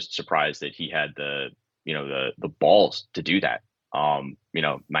also surprised that he had the balls to do that.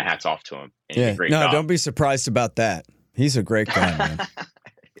 My hat's off to him. Great job. Don't be surprised about that. He's a great guy, man.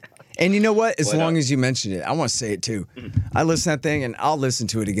 And you know what? As long as you mentioned it, I want to say it too. I listened to that thing, and I'll listen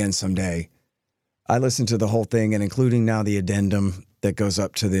to it again someday. I listened to the whole thing, and including now the addendum that goes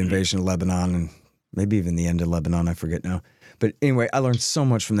up to the invasion of Lebanon, and maybe even the end of Lebanon. I forget now. But anyway, I learned so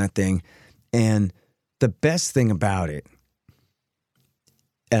much from that thing. And the best thing about it,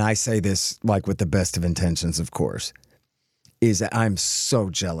 and I say this like with the best of intentions, of course, is that I'm so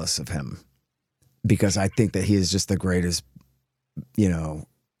jealous of him because I think that he is just the greatest,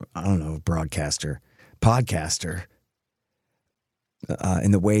 I don't know, broadcaster. podcaster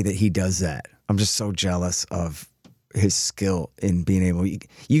in the way that he does that. I'm just so jealous of his skill in being able.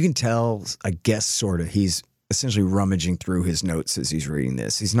 You can tell, I guess, sort of, he's essentially rummaging through his notes as he's reading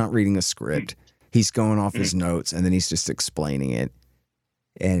this. He's not reading a script. He's going off his notes, and then he's just explaining it.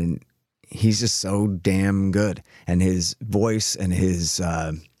 And he's just so damn good. And his voice and his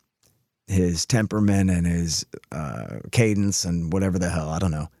temperament and his cadence and whatever the hell, I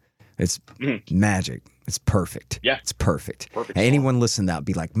don't know. It's magic. It's perfect. Yeah. It's perfect. Perfect. Anyone listen to that would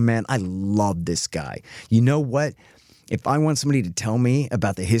be like, man, I love this guy. You know what? If I want somebody to tell me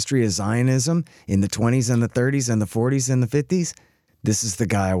about the history of Zionism in the 20s and the 30s and the 40s and the 50s, this is the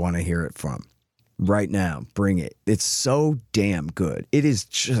guy I want to hear it from. Right now, bring it. It's so damn good. It is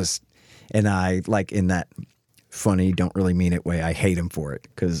just, and I, like, in that funny, don't really mean it way, I hate him for it,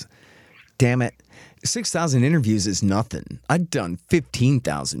 because, damn it, 6,000 interviews is nothing. I've done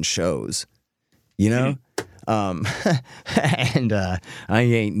 15,000 shows, you know? And I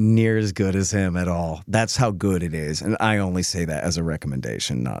ain't near as good as him at all. That's how good it is. And I only say that as a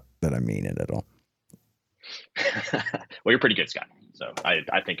recommendation, not that I mean it at all. Well, you're pretty good, Scott. So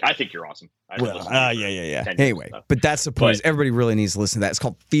I think you're awesome. Yeah. Anyway, but that's the point. Everybody really needs to listen to that. It's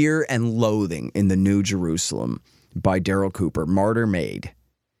called Fear and Loathing in the New Jerusalem by Daryl Cooper. Martyr Made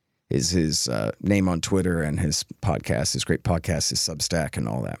is his name on Twitter, and his podcast, his great podcast, his Substack and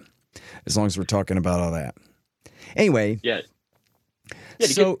all that. As long as we're talking about all that. Anyway. Yeah.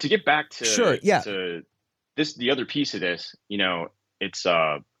 To get back to to this, the other piece of this, you know, it's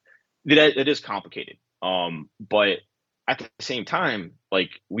it is complicated. But at the same time, like,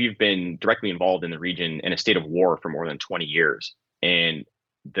 we've been directly involved in the region in a state of war for more than 20 years. And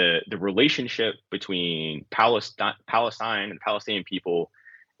the relationship between Palestine and the Palestinian people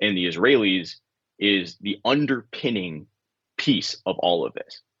and the Israelis is the underpinning piece of all of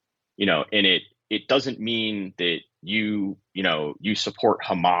this. You know, and it doesn't mean that you support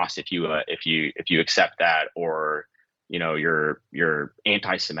Hamas if you accept that, or, you know, you're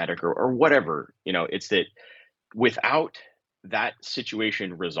anti-Semitic or whatever. You know, it's that without that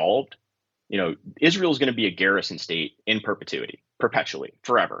situation resolved, you know, Israel is going to be a garrison state in perpetuity, perpetually,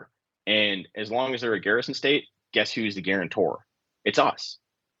 forever. And as long as they're a garrison state, guess who's the guarantor? It's us.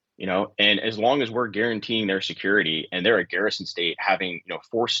 You know, and as long as we're guaranteeing their security, and they're a garrison state having, you know,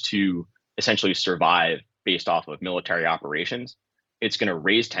 forced to essentially survive based off of military operations, it's going to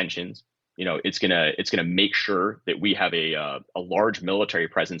raise tensions. You know, it's going to make sure that we have a large military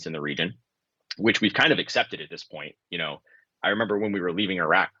presence in the region, which we've kind of accepted at this point. You know, I remember when we were leaving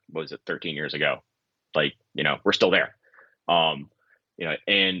Iraq, what was it, 13 years ago? Like, you know, we're still there. You know,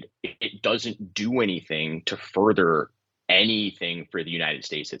 and it doesn't do anything to further anything for the United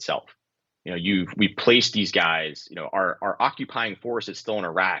States itself. You know, we placed these guys, you know, our occupying forces still in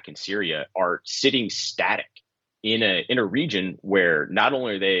Iraq and Syria are sitting static in a region where not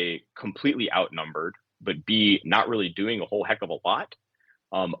only are they completely outnumbered, but B, not really doing a whole heck of a lot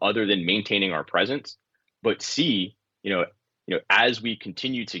other than maintaining our presence, but C, you know, as we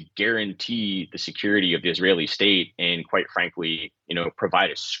continue to guarantee the security of the Israeli state and, quite frankly, you know,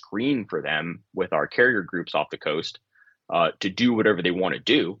 provide a screen for them with our carrier groups off the coast to do whatever they want to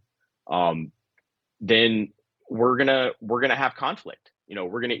do, then we're gonna have conflict. You know,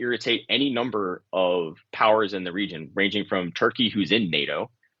 we're gonna irritate any number of powers in the region, ranging from Turkey, who's in NATO,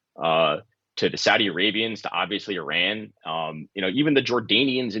 to the Saudi Arabians, to obviously Iran. You know, even the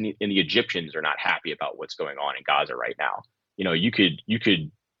Jordanians and the Egyptians are not happy about what's going on in Gaza right now. You know, you could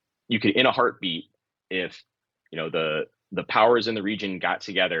in a heartbeat, if, you know, the powers in the region got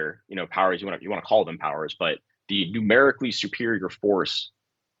together, you know, powers, you want to call them powers, but the numerically superior force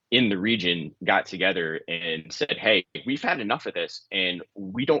in the region got together and said, hey, we've had enough of this, and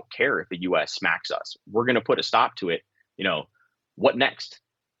we don't care if the U.S. smacks us. We're going to put a stop to it. You know, what next?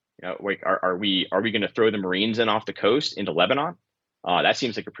 You know, like, are we going to throw the Marines in off the coast into Lebanon? That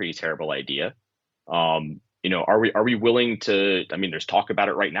seems like a pretty terrible idea. You know, are we willing to? I mean, there's talk about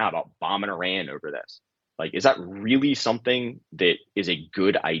it right now about bombing Iran over this. Like, is that really something that is a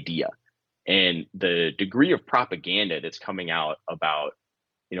good idea? And the degree of propaganda that's coming out about,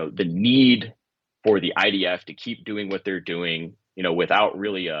 you know, the need for the IDF to keep doing what they're doing, you know, without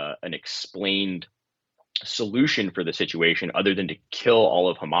really an explained solution for the situation other than to kill all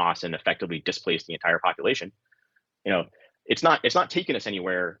of Hamas and effectively displace the entire population. You know, it's not taking us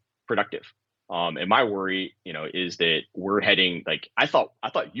anywhere productive. And my worry, you know, is that we're heading, like, I thought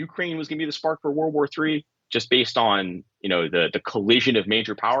Ukraine was going to be the spark for World War III, just based on, you know, the collision of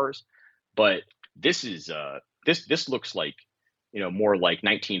major powers. But this is this looks like, you know, more like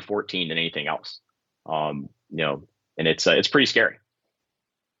 1914 than anything else. You know, and it's pretty scary.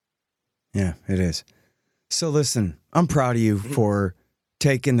 Yeah, it is. So listen, I'm proud of you for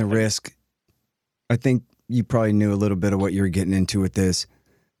taking the risk. I think you probably knew a little bit of what you were getting into with this,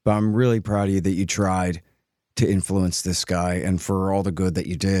 but I'm really proud of you that you tried to influence this guy and for all the good that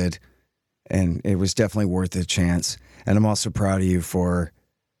you did. And it was definitely worth a chance. And I'm also proud of you for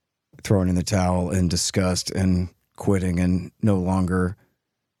throwing in the towel in disgust and quitting and no longer,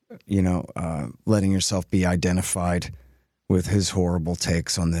 letting yourself be identified with his horrible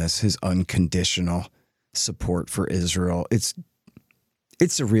takes on this, his unconditional support for Israel. It's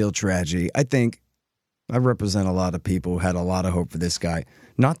a real tragedy. I think I represent a lot of people who had a lot of hope for this guy.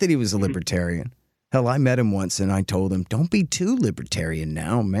 Not that he was a libertarian. Hell, I met him once and I told him, don't be too libertarian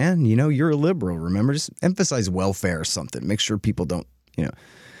now, man. You're a liberal. Remember, just emphasize welfare or something. Make sure people don't, you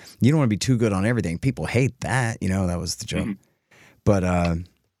don't want to be too good on everything. People hate that. That was the joke. But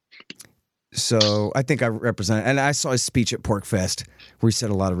so I think I represent, and I saw his speech at Pork Fest where he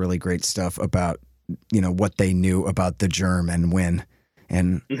said a lot of really great stuff about, what they knew about the germ and when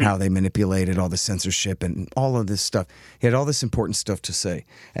and how they manipulated all the censorship and all of this stuff. He had all this important stuff to say.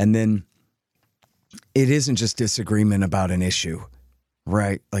 And then it isn't just disagreement about an issue,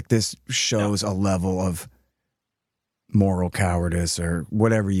 right? Like this shows a level of moral cowardice or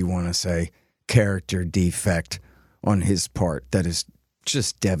whatever you want to say, character defect on his part that is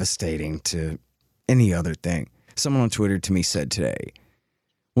just devastating to any other thing. Someone on Twitter to me said today,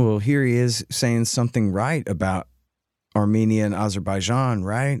 well, here he is saying something right about Armenia and Azerbaijan,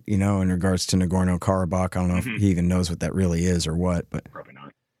 right? In regards to Nagorno-Karabakh. I don't know if he even knows what that really is or what, but Probably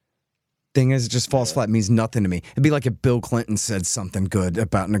not. Thing is, it just falls flat, means nothing to me. It'd be like if Bill Clinton said something good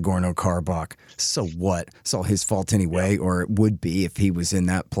about Nagorno-Karabakh. So what? It's all his fault anyway, or it would be if he was in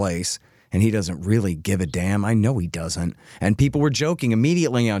that place. And he doesn't really give a damn. I know he doesn't. And people were joking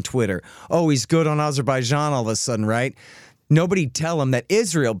immediately on Twitter. Oh, he's good on Azerbaijan all of a sudden, right? Nobody tell him that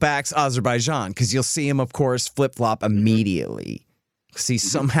Israel backs Azerbaijan, because you'll see him, of course, flip-flop immediately. See,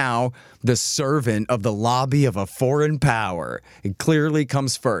 somehow the servant of the lobby of a foreign power. It clearly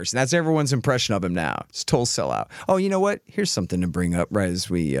comes first. And that's everyone's impression of him now. It's total sellout. Oh, you know what? Here's something to bring up right as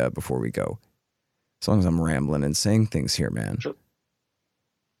we before we go. As long as I'm rambling and saying things here, man. Sure.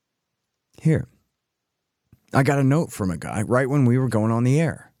 Here. I got a note from a guy right when we were going on the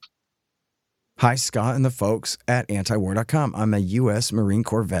air. Hi, Scott and the folks at antiwar.com. I'm a U.S. Marine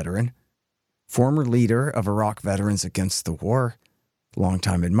Corps veteran, former leader of Iraq Veterans Against the War,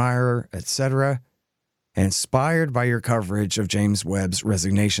 longtime admirer, etc., and inspired by your coverage of James Webb's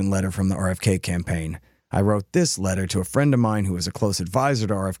resignation letter from the RFK campaign. I wrote this letter to a friend of mine who was a close advisor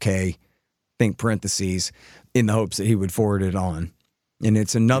to RFK, think parentheses, in the hopes that he would forward it on. And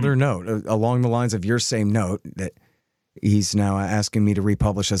it's another note along the lines of your same note that he's now asking me to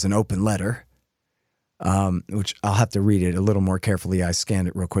republish as an open letter, which I'll have to read it a little more carefully. I scanned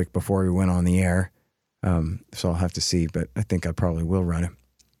it real quick before we went on the air. So I'll have to see, but I think I probably will run it.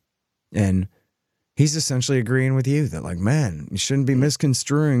 And he's essentially agreeing with you that, like, man, you shouldn't be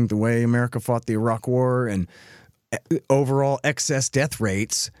misconstruing the way America fought the Iraq War and overall excess death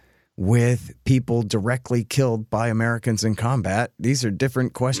rates with people directly killed by Americans in combat. These are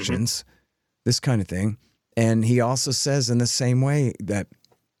different questions, this kind of thing. And he also says in the same way that,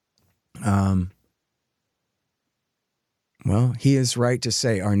 well, he is right to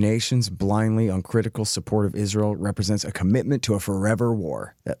say our nation's blindly uncritical support of Israel represents a commitment to a forever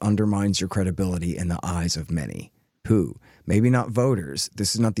war that undermines your credibility in the eyes of many who, maybe not voters,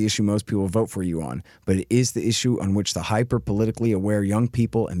 this is not the issue most people vote for you on, but it is the issue on which the hyper-politically aware young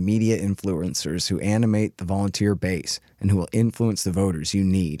people and media influencers who animate the volunteer base and who will influence the voters you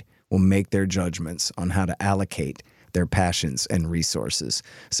need will make their judgments on how to allocate their passions and resources.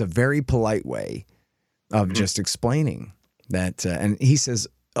 It's a very polite way of just explaining that, and he says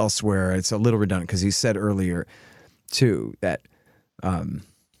elsewhere, it's a little redundant because he said earlier, too, that,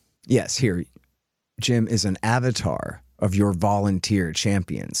 yes, here, Jim is an avatar of your volunteer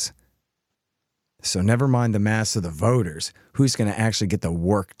champions. So never mind the mass of the voters, who's going to actually get the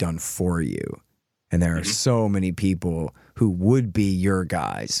work done for you? And there are so many people who would be your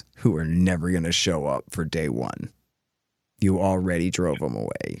guys who are never going to show up for day one. You already drove them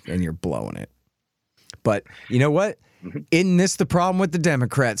away, and you're blowing it. But you know what? Isn't this the problem with the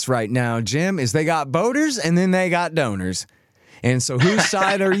Democrats right now, Jim? Is they got voters and then they got donors. And so whose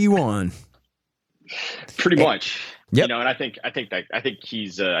side are you on? Pretty much. Yep. You know, and I think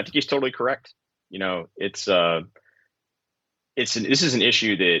he's totally correct. You know, this is an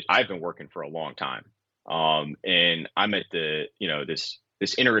issue that I've been working for a long time. And I'm at this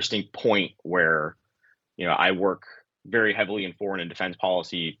interesting point where, I work very heavily in foreign and defense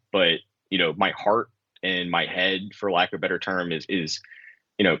policy, but, my heart and my head, for lack of a better term, is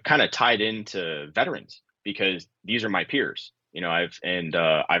kind of tied into veterans. because these are my peers. I've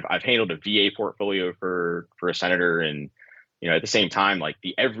handled a VA portfolio for a senator, and at the same time, like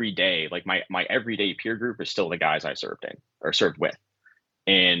the everyday, like my everyday peer group is still the guys I served in or served with,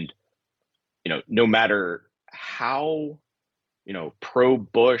 and no matter how pro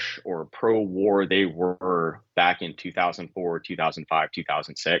Bush or pro war they were back in 2004, 2005,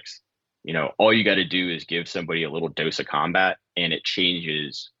 2006. All you got to do is give somebody a little dose of combat, and it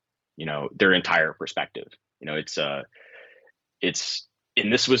changes their entire perspective. And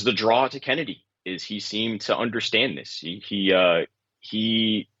this was the draw to Kennedy, is he seemed to understand this.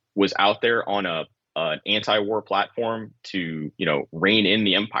 He was out there on an anti-war platform to rein in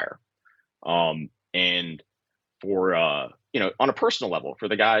the empire, and for on a personal level, for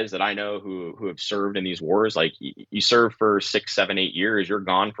the guys that I know who have served in these wars, like you serve for 6, 7, 8 years, you're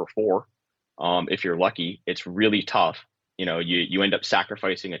gone for 4. If you're lucky, it's really tough. You end up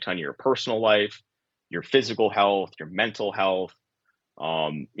sacrificing a ton of your personal life, your physical health, your mental health.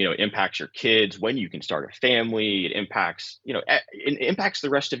 It impacts your kids when you can start a family. It impacts the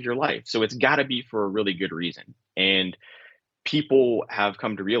rest of your life. So it's got to be for a really good reason. And people have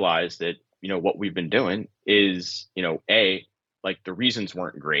come to realize that what we've been doing is A, like the reasons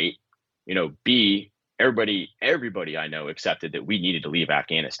weren't great. B, everybody I know accepted that we needed to leave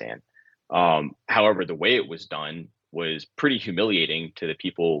Afghanistan. However, the way it was done was pretty humiliating to the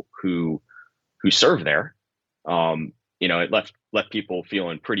people who served there. It left people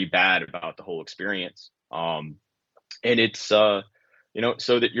feeling pretty bad about the whole experience. And it's so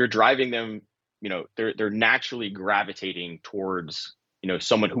that you're driving them, they're naturally gravitating towards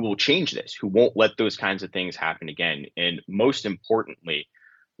someone who will change this, who won't let those kinds of things happen again. And most importantly,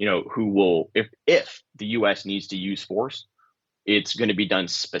 who will, if the U.S. needs to use force, it's going to be done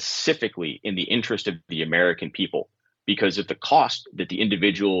specifically in the interest of the American people, because of the cost that the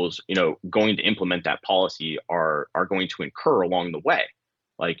individuals, going to implement that policy are going to incur along the way.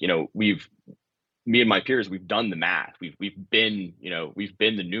 Like, me and my peers, we've done the math. We've been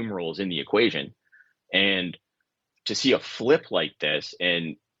the numerals in the equation, and to see a flip like this,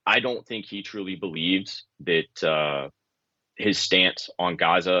 and I don't think he truly believes that his stance on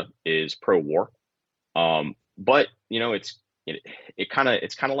Gaza is pro-war. But it's kind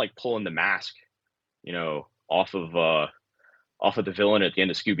of like pulling the mask, off of the villain at the end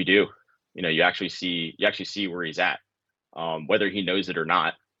of Scooby-Doo. You actually see where he's at, whether he knows it or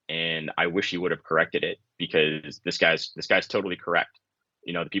not. And I wish he would have corrected it, because this guy's totally correct.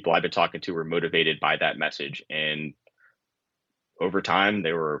 The people I've been talking to were motivated by that message, and over time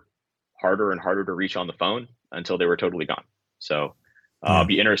they were harder and harder to reach on the phone until they were totally gone. So I'll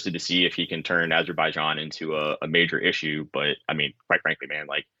be interested to see if he can turn Azerbaijan into a major issue. But I mean, quite frankly, man,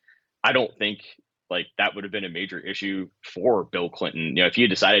 like I don't think like that would have been a major issue for Bill Clinton. If he had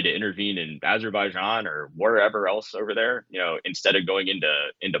decided to intervene in Azerbaijan or wherever else over there, instead of going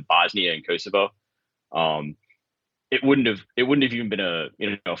into Bosnia and Kosovo, it wouldn't have even been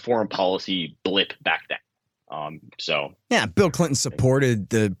a foreign policy blip back then. Yeah, Bill Clinton supported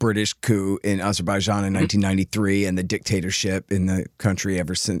the British coup in Azerbaijan in 1993 and the dictatorship in the country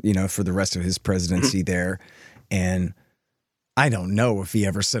ever since, for the rest of his presidency there. And I don't know if he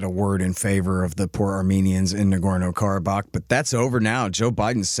ever said a word in favor of the poor Armenians in Nagorno-Karabakh, but that's over now. Joe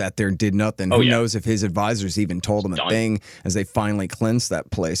Biden sat there and did nothing. Who knows if his advisors even told him a thing as they finally cleansed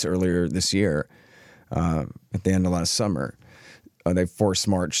that place earlier this year, at the end of last summer. They force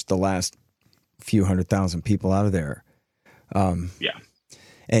marched the last few 100,000 people out of there.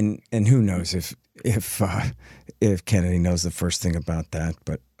 And who knows if Kennedy knows the first thing about that.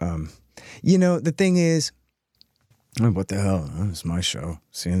 But, the thing is, what the hell? It's my show.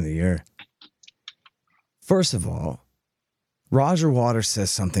 It's the end of the year. First of all, Roger Waters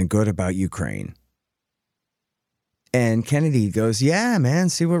says something good about Ukraine. And Kennedy goes, yeah, man,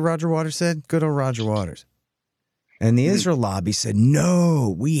 see what Roger Waters said? Good old Roger Waters. And the Israel lobby said,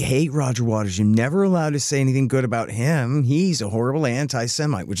 no, we hate Roger Waters. You're never allowed to say anything good about him. He's a horrible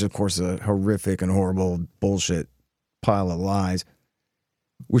anti-Semite, which, of course, is a horrific and horrible bullshit pile of lies,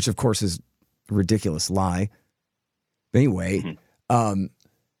 which, of course, is a ridiculous lie. But anyway,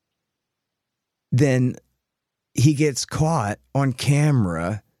 then he gets caught on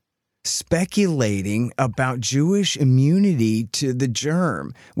camera speculating about Jewish immunity to the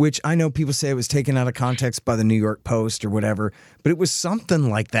germ, which I know people say it was taken out of context by the New York Post or whatever, but it was something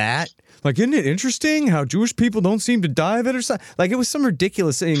like that. Like, isn't it interesting how Jewish people don't seem to die of it or something? Like, it was some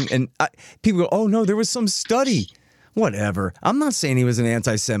ridiculous thing, and people go, oh, no, there was some study. Whatever. I'm not saying he was an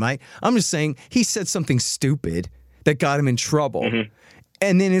anti-Semite. I'm just saying he said something stupid that got him in trouble.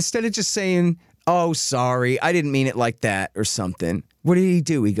 And then instead of just saying, oh, sorry, I didn't mean it like that or something, what did he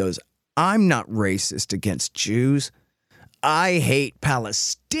do? He goes, I'm not racist against Jews. I hate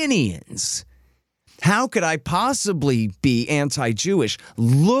Palestinians. How could I possibly be anti-Jewish?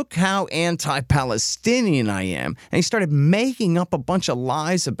 Look how anti-Palestinian I am. And he started making up a bunch of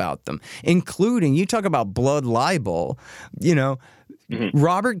lies about them, including, you talk about blood libel,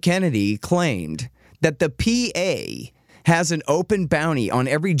 Robert Kennedy claimed that the PA has an open bounty on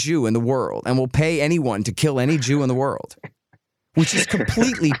every Jew in the world and will pay anyone to kill any Jew in the world, which is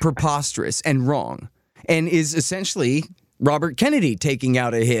completely preposterous and wrong, and is essentially Robert Kennedy taking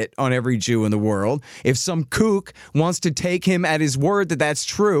out a hit on every Jew in the world. If some kook wants to take him at his word that that's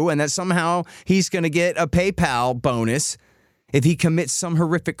true and that somehow he's going to get a PayPal bonus if he commits some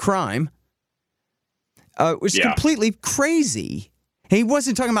horrific crime, which is completely crazy. He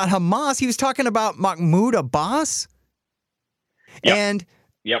wasn't talking about Hamas. He was talking about Mahmoud Abbas. Yep.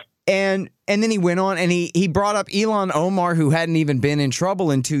 And then he went on and he brought up Ilhan Omar, who hadn't even been in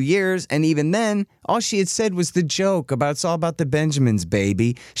trouble in 2 years. And even then, all she had said was the joke about it's all about the Benjamins,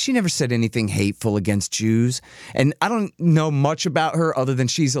 baby. She never said anything hateful against Jews. And I don't know much about her other than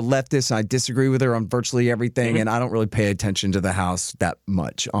she's a leftist. I disagree with her on virtually everything. And I don't really pay attention to the House that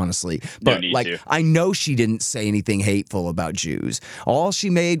much, honestly. But I know she didn't say anything hateful about Jews. All she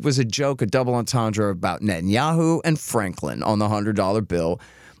made was a joke, a double entendre about Netanyahu and Franklin on the $100 bill.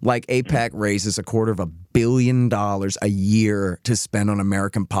 Like AIPAC raises $250 million a year to spend on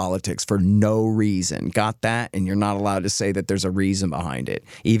American politics for no reason. Got that? And you're not allowed to say that there's a reason behind it,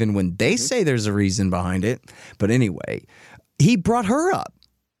 even when they say there's a reason behind it. But anyway, he brought her up.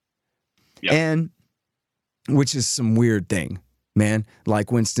 Yep. And which is some weird thing, man.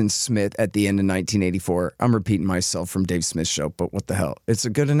 Like Winston Smith at the end of 1984. I'm repeating myself from Dave Smith's show, but what the hell? It's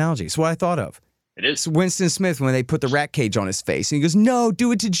a good analogy. It's what I thought of. It is. It's Winston Smith when they put the rat cage on his face. And he goes, no,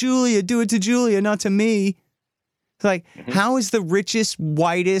 do it to Julia, not to me. It's like, how is the richest,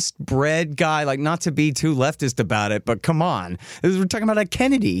 whitest bread guy, like, not to be too leftist about it, but come on. We're talking about a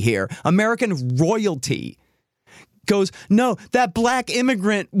Kennedy here. American royalty goes, no, that black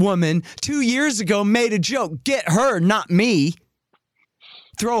immigrant woman 2 years ago made a joke. Get her, not me.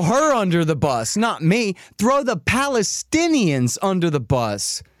 Throw her under the bus, not me. Throw the Palestinians under the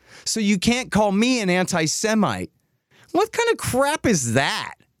bus. So you can't call me an anti-Semite. What kind of crap is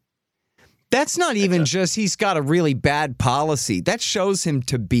that? That's not even just he's got a really bad policy. That shows him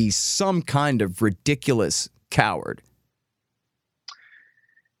to be some kind of ridiculous coward.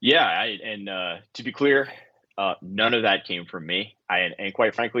 Yeah, and to be clear, none of that came from me. And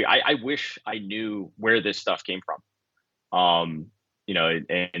quite frankly, I wish I knew where this stuff came from. And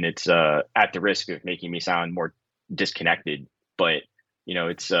it's at the risk of making me sound more disconnected, but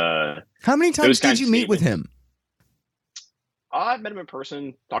it's how many times did you meet with him? I've met him in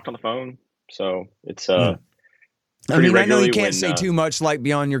person, talked on the phone. So it's I know you can't say too much, like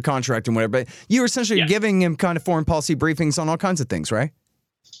beyond your contract and whatever, but you're essentially giving him kind of foreign policy briefings on all kinds of things, right?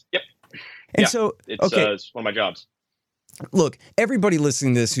 Yep. And so it's one of my jobs. Look, everybody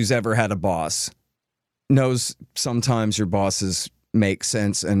listening to this who's ever had a boss knows sometimes your bosses make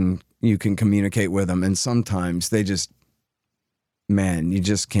sense and you can communicate with them, and sometimes they just, man, you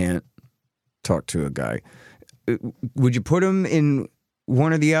just can't talk to a guy. Would you put him in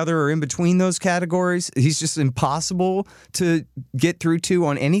one or the other or in between those categories? He's just impossible to get through to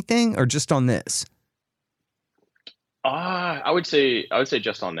on anything, or just on this? I would say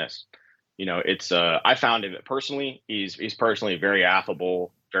just on this. It's I found him personally. He's personally very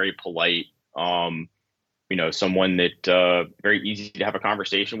affable, very polite. Someone that very easy to have a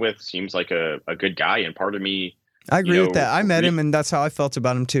conversation with. Seems like a good guy, and part of me. I agree with that. I met him, and that's how I felt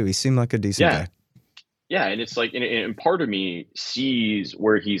about him too. He seemed like a decent guy. Yeah, and it's like, and part of me sees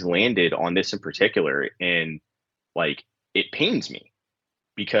where he's landed on this in particular, and like it pains me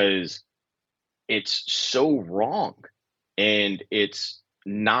because it's so wrong, and it's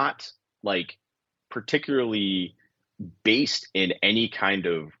not like particularly based in any kind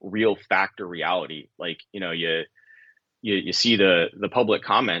of real fact or reality. Like you see the public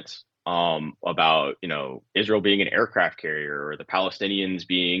comments about Israel being an aircraft carrier or the Palestinians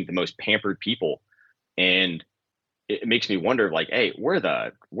being the most pampered people. And it makes me wonder, like, A, where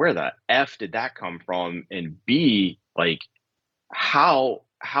the F did that come from? And B, like, how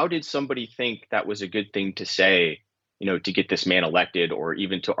did somebody think that was a good thing to say, to get this man elected, or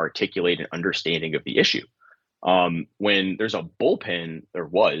even to articulate an understanding of the issue? When there was a bullpen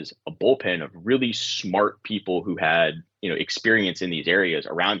of really smart people who had, experience in these areas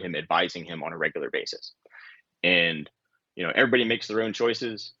around him, advising him on a regular basis. And everybody makes their own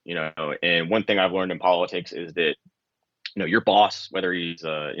choices, and one thing I've learned in politics is that, your boss, whether he's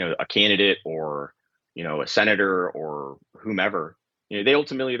a candidate or, a senator or whomever,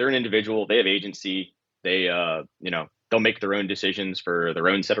 they're an individual. They have agency. They, they'll make their own decisions for their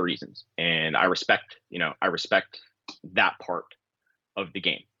own set of reasons. And I respect that part of the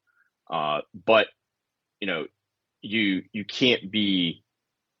game. But, you can't be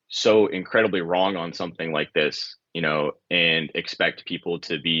so incredibly wrong on something like this, and expect people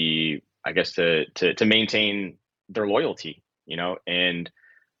to be, I guess, to maintain their loyalty, and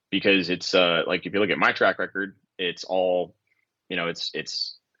because it's like, if you look at my track record, it's all,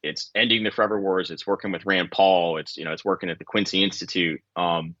 it's ending the forever wars. It's working with Rand Paul. It's working at the Quincy Institute.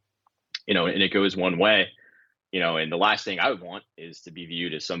 And it goes one way, and the last thing I would want is to be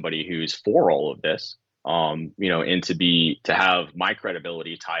viewed as somebody who's for all of this, and to have my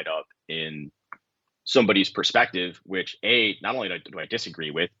credibility tied up in somebody's perspective, which not only do I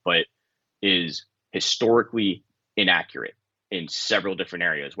disagree with, but is historically inaccurate in several different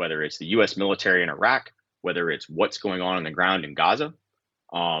areas, whether it's the U.S. military in Iraq, whether it's what's going on the ground in Gaza.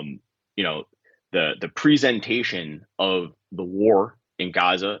 The presentation of the war in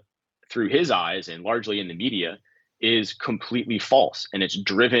Gaza through his eyes and largely in the media is completely false, and it's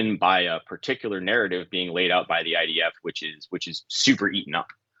driven by a particular narrative being laid out by the IDF, which is super eaten up.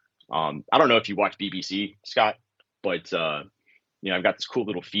 I don't know if you watch BBC, Scott, but I've got this cool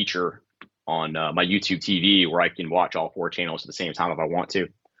little feature on my YouTube TV where I can watch all 4 channels at the same time if I want to.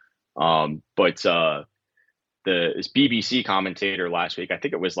 This BBC commentator last week, I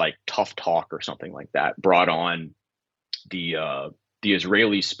think it was like Tough Talk or something like that, brought on the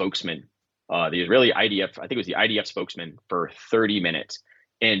Israeli spokesman, the Israeli IDF, I think it was the IDF spokesman, for 30 minutes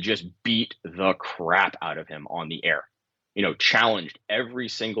and just beat the crap out of him on the air. Challenged every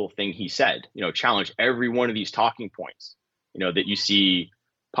single thing he said, challenged every one of these talking points, that you see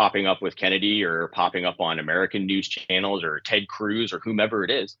popping up with Kennedy or popping up on American news channels or Ted Cruz or whomever it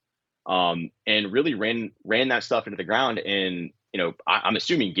is. And really ran that stuff into the ground, and I'm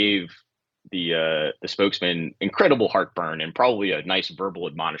assuming gave the spokesman incredible heartburn and probably a nice verbal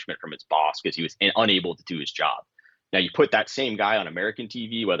admonishment from his boss because he was unable to do his job. Now you put that same guy on American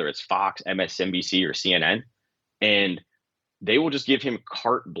TV, whether it's Fox, MSNBC, or CNN, and they will just give him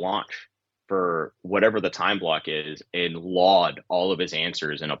carte blanche for whatever the time block is and laud all of his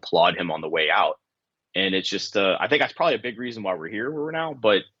answers and applaud him on the way out. And it's just, I think that's probably a big reason why we're here where we're now,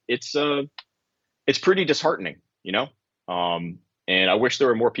 but it's pretty disheartening, and I wish there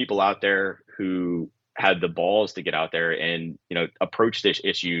were more people out there who had the balls to get out there and, approach this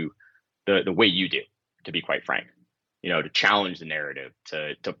issue the way you do, to be quite frank, to challenge the narrative,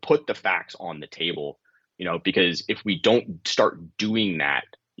 to put the facts on the table, because if we don't start doing that,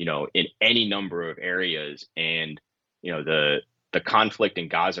 in any number of areas, and, the conflict in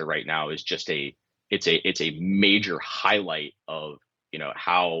Gaza right now is just it's a major highlight of,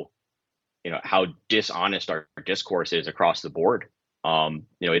 how dishonest our discourse is across the board.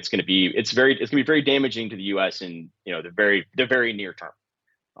 It's going to be very damaging to the U.S. in, the very near term.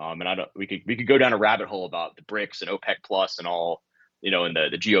 And we could go down a rabbit hole about the BRICS and OPEC plus and all, and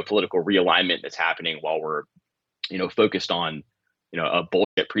the geopolitical realignment that's happening while we're, focused on, a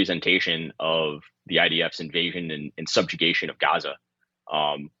bullshit presentation of the IDF's invasion and subjugation of Gaza.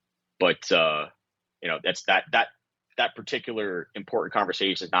 That's that particular important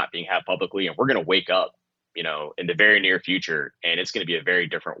conversation is not being had publicly, and we're going to wake up, in the very near future, and it's going to be a very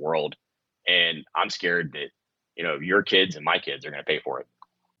different world. And I'm scared that, your kids and my kids are going to pay for it.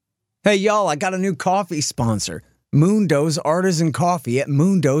 Hey, y'all, I got a new coffee sponsor, Moondo's Artisan Coffee at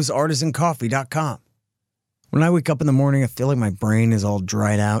moondosartisancoffee.com. When I wake up in the morning, I feel like my brain is all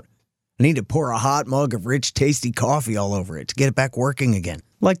dried out. I need to pour a hot mug of rich, tasty coffee all over it to get it back working again,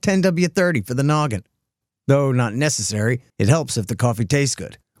 like 10W30 for the noggin. Though not necessary, it helps if the coffee tastes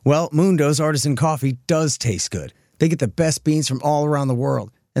good. Well, Moondo's Artisan Coffee does taste good. They get the best beans from all around the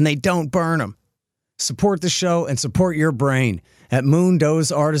world, and they don't burn them. Support the show and support your brain at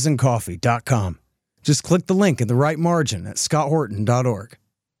moondosartisancoffee.com. Just click the link in the right margin at scotthorton.org.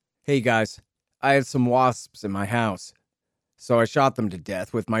 Hey guys, I had some wasps in my house, so I shot them to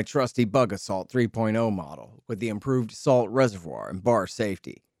death with my trusty Bug Assault 3.0 model with the improved salt reservoir and bar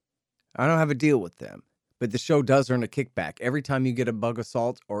safety. I don't have a deal with them, but the show does earn a kickback every time you get a Bug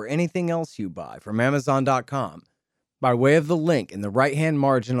Assault or anything else you buy from Amazon.com by way of the link in the right-hand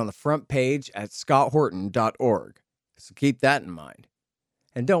margin on the front page at scotthorton.org. So keep that in mind.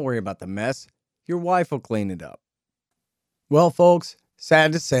 And don't worry about the mess. Your wife will clean it up. Well, folks,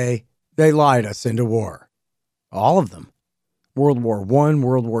 sad to say, they lied us into war. All of them. World War I,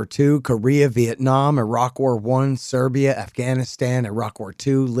 World War II, Korea, Vietnam, Iraq War I, Serbia, Afghanistan, Iraq War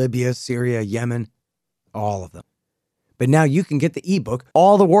II, Libya, Syria, Yemen. All of them. But now you can get the ebook,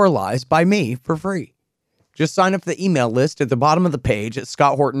 All the War Lies by me, for free. Just sign up for the email list at the bottom of the page at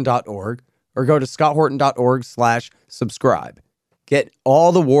scotthorton.org or go to scotthorton.org/subscribe. Get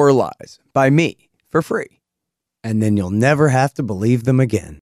all the war lies by me for free, and then you'll never have to believe them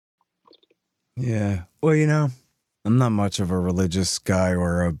again. Yeah. Well, I'm not much of a religious guy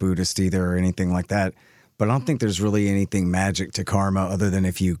or a Buddhist either or anything like that, but I don't think there's really anything magic to karma other than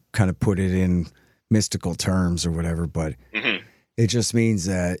if you kind of put it in mystical terms or whatever. But it just means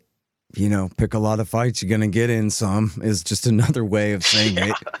that, pick a lot of fights, you're going to get in some is just another way of saying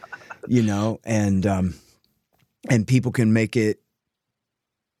it, and people can make it,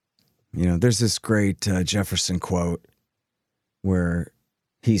 there's this great Jefferson quote where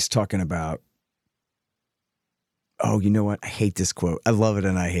he's talking about, oh, you know what? I hate this quote. I love it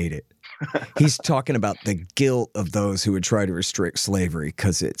and I hate it. He's talking about the guilt of those who would try to restrict slavery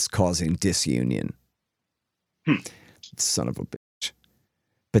because it's causing disunion. Son of a bitch.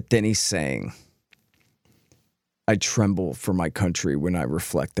 But then he's saying, I tremble for my country when I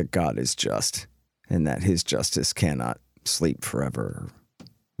reflect that God is just and that his justice cannot sleep forever or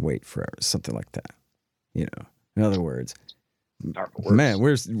wait forever, something like that. In other words, man,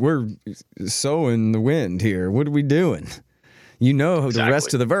 we're so in the wind here. What are we doing? Exactly. The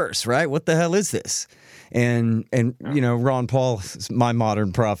rest of the verse, right? What the hell is this? And Ron Paul is my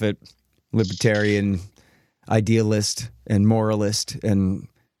modern prophet, libertarian, idealist, and moralist, and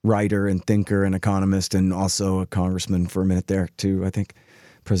writer, and thinker, and economist, and also a congressman for a minute there too. I think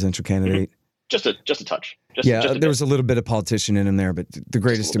presidential candidate. Just a touch. There was a little bit of politician in him there, but the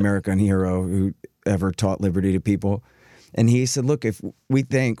greatest American hero who ever taught liberty to people. And he said, look, if we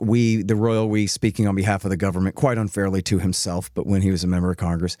think the royal we, speaking on behalf of the government, quite unfairly to himself, but when he was a member of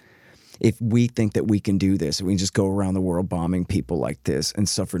Congress, if we think that we can do this, we can just go around the world bombing people like this and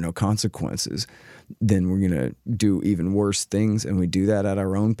suffer no consequences, then we're going to do even worse things. And we do that at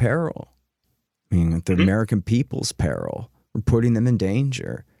our own peril. I mean, at the American people's peril. We're putting them in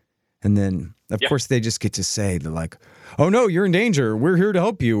danger. And then, of course, they just get to say, they're like, oh, no, you're in danger. We're here to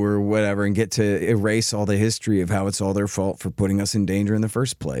help you or whatever, and get to erase all the history of how it's all their fault for putting us in danger in the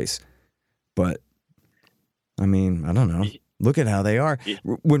first place. But, I mean, I don't know. Look at how they are.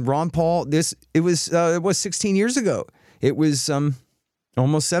 When Ron Paul, it was 16 years ago. It was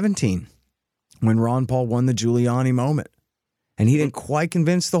almost 17 when Ron Paul won the Giuliani moment. And he didn't quite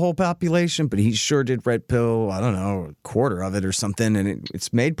convince the whole population, but he sure did red pill, I don't know, a quarter of it or something. And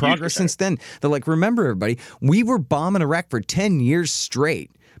it's made progress since then. They're like, remember, everybody, we were bombing Iraq for 10 years straight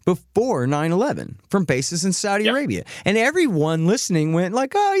before 9/11 from bases in Saudi Arabia. And everyone listening went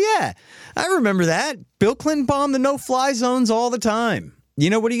like, oh, yeah, I remember that. Bill Clinton bombed the no-fly zones all the time.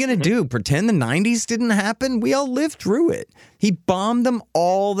 What are you going to do? Pretend the 90s didn't happen? We all lived through it. He bombed them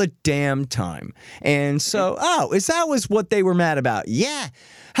all the damn time. And so, is that was what they were mad about? Yeah.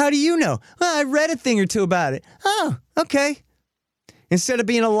 How do you know? Well, I read a thing or two about it. Oh, okay. Instead of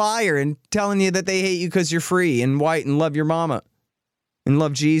being a liar and telling you that they hate you because you're free and white and love your mama and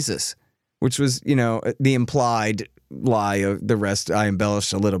love Jesus, which was, the implied lie of the rest. I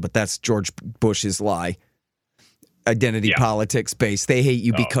embellished a little, but that's George Bush's lie. Identity politics based. They hate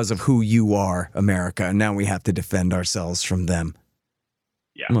you because of who you are, America. And now we have to defend ourselves from them.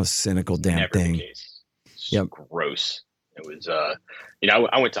 Yeah. Most cynical damn thing. Yep. Gross. It was,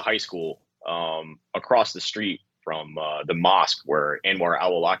 I went to high school across the street from the mosque where Anwar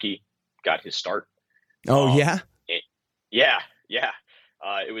al-Awlaki got his start. Oh, yeah? Yeah.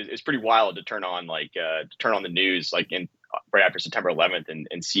 It was pretty wild to turn on the news right after September 11th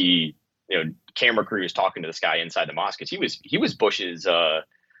and see camera crews talking to this guy inside the mosque, because he was Bush's I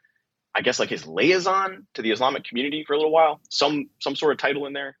guess his liaison to the Islamic community for a little while, some sort of title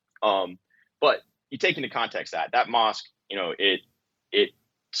in there. But you take into context that mosque, it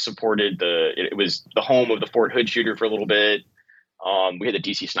supported it was the home of the Fort Hood shooter for a little bit. We had the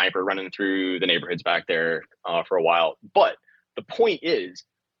DC sniper running through the neighborhoods back there for a while. But the point is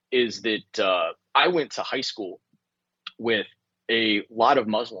that I went to high school with a lot of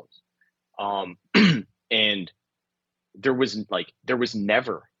Muslims. And there was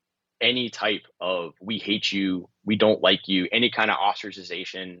never any type of, we hate you, we don't like you, any kind of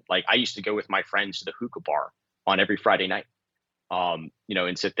ostracization. Like, I used to go with my friends to the hookah bar on every Friday night,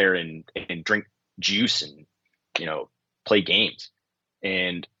 and sit there and drink juice and, play games.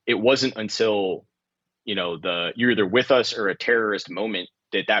 And it wasn't until, you're either with us or a terrorist moment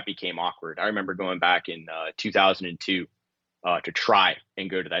that became awkward. I remember going back in 2002 to try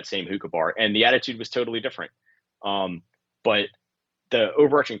and go to that same hookah bar, and the attitude was totally different. But the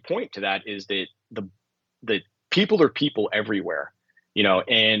overarching point to that is that the people are people everywhere,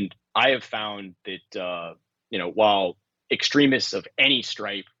 and I have found that, while extremists of any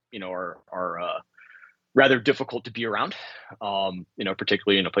stripe, are rather difficult to be around,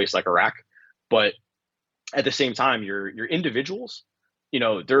 particularly in a place like Iraq. But at the same time, your individuals,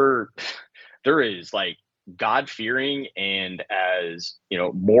 there is like God-fearing and as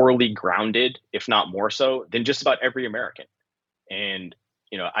morally grounded, if not more so, than just about every American. And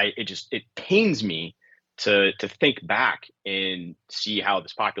it pains me to think back and see how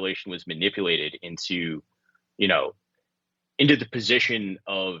this population was manipulated into the position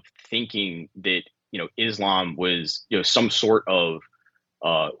of thinking that Islam was some sort of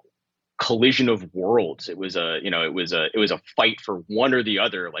collision of worlds. It was a fight for one or the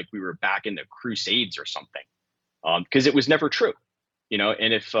other, like we were back in the Crusades or something, because it was never true.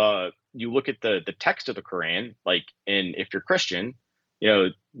 And if you look at the text of the Quran, and if you're Christian,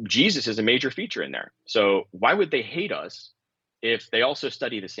 Jesus is a major feature in there. So why would they hate us if they also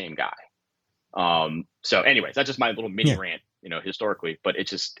study the same guy? So anyways, that's just my little mini rant, historically, but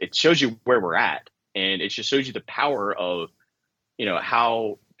it shows you where we're at. And it just shows you the power of,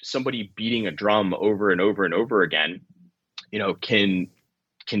 how somebody beating a drum over and over and over again, can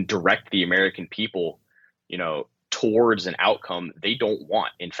direct the American people, towards an outcome they don't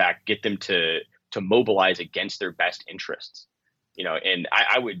want. In fact, get them to mobilize against their best interests. And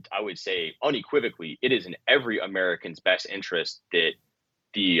I would say unequivocally, it is in every American's best interest that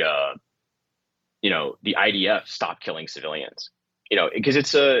the IDF stop killing civilians. Because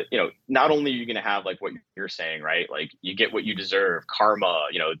it's not only are you going to have like what you're saying, right? Like you get what you deserve, karma,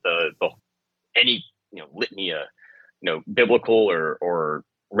 the any litany of biblical or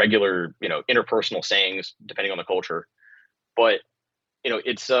regular interpersonal sayings depending on the culture, but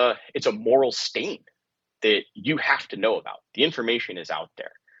it's a moral stain that you have to know about. The information is out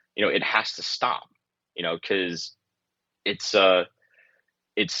there. It has to stop. Because it's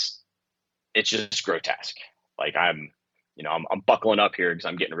just grotesque. Like I'm buckling up here because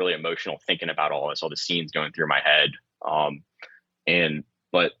I'm getting really emotional thinking about all the scenes going through my head.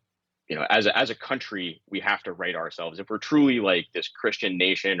 But as a country, we have to right ourselves. If we're truly like this Christian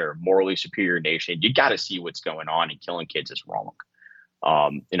nation or morally superior nation, you got to see what's going on, and killing kids is wrong.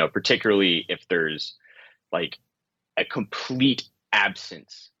 Particularly if there's like a complete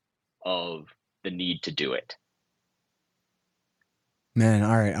absence of the need to do it. Man,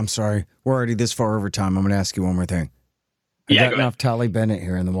 all right. I'm sorry. We're already this far over time. I'm going to ask you one more thing. I Yeah, got Naftali Bennett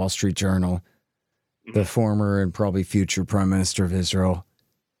here in the Wall Street Journal, the former and probably future Prime Minister of Israel.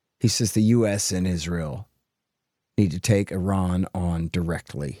 He says the U.S. and Israel need to take Iran on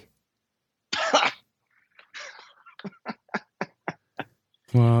directly.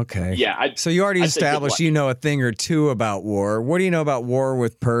 Well, okay. Yeah. So you already established you know a thing or two about war. What do you know about war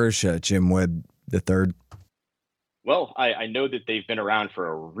with Persia, Jim Webb III? Well, I know that they've been around for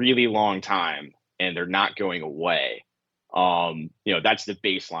a really long time, and they're not going away. That's the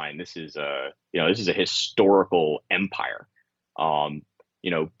baseline. This is a historical empire.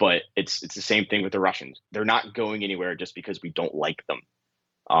 But it's the same thing with the Russians. They're not going anywhere just because we don't like them.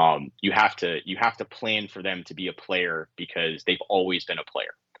 You have to plan for them to be a player because they've always been a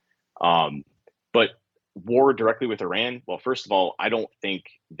player. But war directly with Iran, well, first of all, I don't think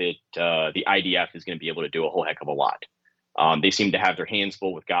that the IDF is going to be able to do a whole heck of a lot. They seem to have their hands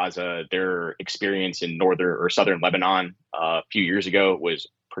full with Gaza. Their experience in northern or southern Lebanon a few years ago was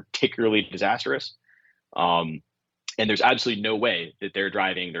particularly disastrous. And there's absolutely no way that they're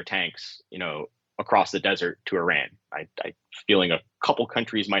driving their tanks, across the desert to Iran. I feeling a couple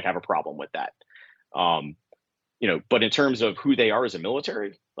countries might have a problem with that. But in terms of who they are as a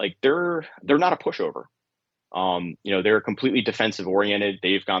military, like they're not a pushover. They're completely defensive oriented.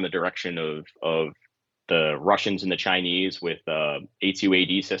 They've gone the direction of the Russians and the Chinese with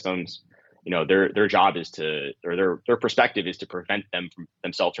A2AD systems. Their job is their perspective is to prevent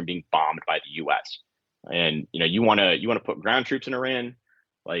themselves from being bombed by the U.S. And you want to put ground troops in Iran,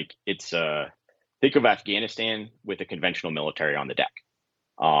 like it's think of Afghanistan with a conventional military on the deck.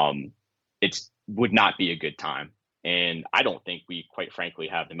 It would not be a good time, and I don't think we, quite frankly,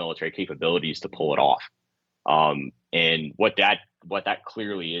 have the military capabilities to pull it off. And what that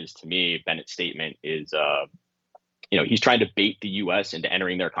clearly is to me, Bennett's statement is, he's trying to bait the U.S. into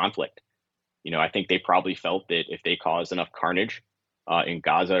entering their conflict. I think they probably felt that if they caused enough carnage in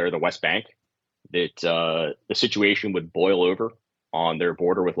Gaza or the West Bank, that the situation would boil over on their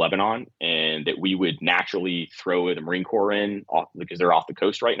border with Lebanon, and that we would naturally throw the Marine Corps in off because they're off the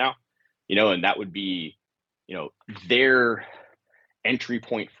coast right now, and that would be, their entry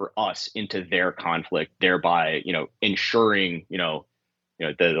point for us into their conflict, thereby, ensuring,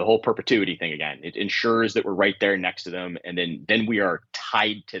 the whole perpetuity thing again. It ensures that we're right there next to them, and then we are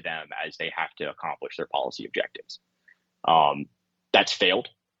tied to them as they have to accomplish their policy objectives. That's failed.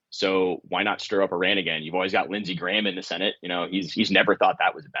 So why not stir up Iran again? You've always got Lindsey Graham in the Senate. You know, he's never thought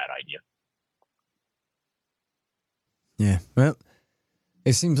that was a bad idea. Yeah. Well,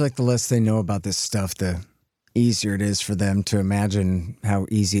 it seems like the less they know about this stuff, the easier it is for them to imagine how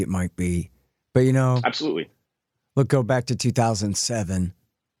easy it might be. But, you know, Absolutely. look, go back to 2007.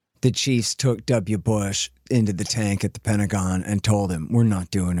 The Chiefs took W. Bush into the tank at the Pentagon and told him, we're not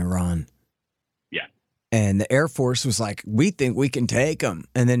doing Iran. Yeah. And the Air Force was like, we think we can take them.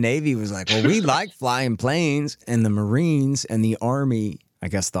 And the Navy was like, well, we like flying planes. And the Marines and the Army, I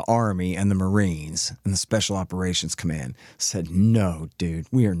guess the Army and the Marines and the Special Operations Command said, no, dude,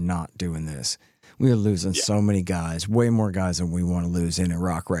 we are not doing this. We are losing so many guys, way more guys than we want to lose in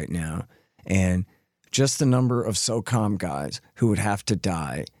Iraq right now. And just the number of SOCOM guys who would have to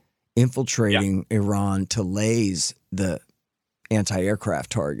die infiltrating Iran to laze the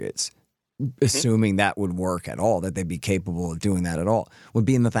anti-aircraft targets, assuming that would work at all, that they'd be capable of doing that at all, would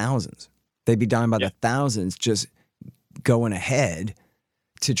be in the thousands. They'd be dying by the thousands just going ahead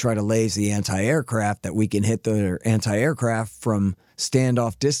to try to laze the anti-aircraft, that we can hit the anti-aircraft from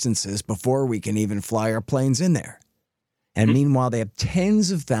standoff distances before we can even fly our planes in there. And meanwhile, they have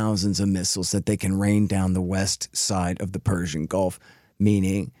tens of thousands of missiles that they can rain down the west side of the Persian Gulf,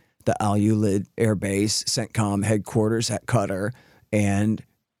 meaning the Al Udeid Air Base, CENTCOM headquarters at Qatar, and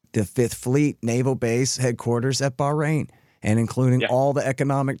the 5th Fleet Naval Base headquarters at Bahrain, and including all the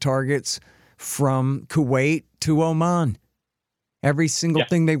economic targets from Kuwait to Oman. Every single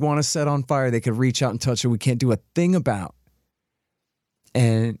thing they want to set on fire, they could reach out and touch it. We can't do a thing about.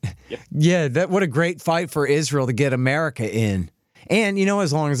 And what a great fight for Israel to get America in. And, you know,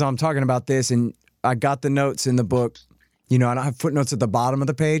 as long as I'm talking about this, and I got the notes in the book, you know, I don't have footnotes at the bottom of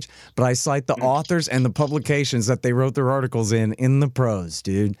the page, but I cite the authors and the publications that they wrote their articles in the prose,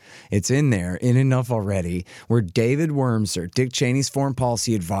 dude. It's in there, in enough already, where David Wormser, Dick Cheney's foreign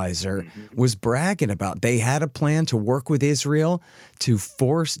policy advisor, was bragging about they had a plan to work with Israel to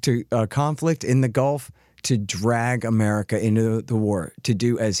force conflict in the Gulf, to drag America into the war, to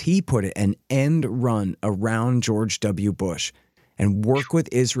do, as he put it, an end run around George W. Bush, and work with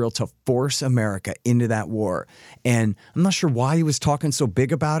Israel to force America into that war. And I'm not sure why he was talking so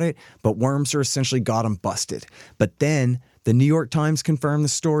big about it, but Wormser essentially got him busted. But then the New York Times confirmed the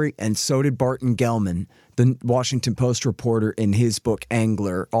story, and so did Barton Gellman, the Washington Post reporter, in his book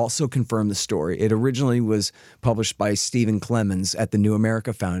Angler, also confirmed the story. It originally was published by Stephen Clemens at the New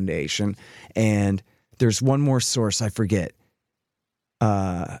America Foundation. And there's one more source, I forget.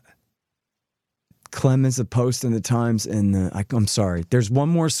 Clemens, the Post, and the Times, and I'm sorry. There's one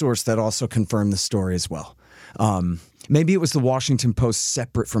more source that also confirmed the story as well. Maybe it was the Washington Post,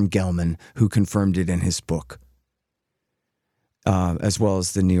 separate from Gellman, who confirmed it in his book, as well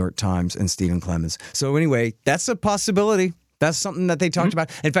as the New York Times and Stephen Clemens. So anyway, that's a possibility. That's something that they talked about.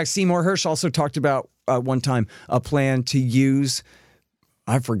 In fact, Seymour Hersh also talked about one time a plan to use,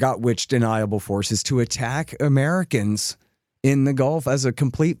 I forgot which deniable forces, to attack Americans in the Gulf as a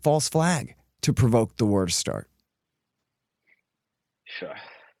complete false flag, to provoke the war to start. Sure.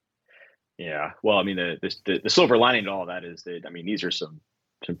 Yeah. Well, I mean, the silver lining to all that is that, I mean, these are some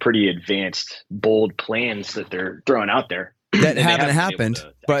pretty advanced, bold plans that they're throwing out there that haven't happened,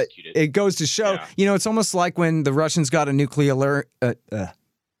 but it goes to show, you know, it's almost like when the Russians got a nuclear alert.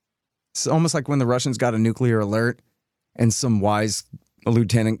 It's almost like when the Russians got a nuclear alert and some wise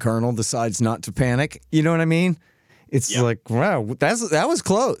lieutenant colonel decides not to panic. You know what I mean? It's like, wow, that was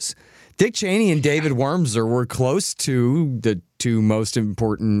close. Dick Cheney and David Wormser were close to the two most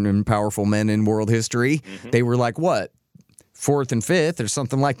important and powerful men in world history. They were like, what, 4th and 5th or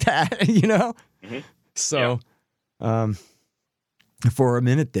something like that, you know? So for a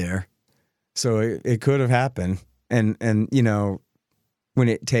minute there. So it could have happened. And you know, when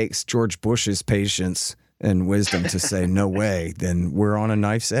it takes George Bush's patience and wisdom to say no way, then we're on a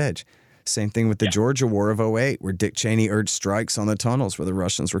knife's edge. Same thing with the Georgia War of '08, where Dick Cheney urged strikes on the tunnels where the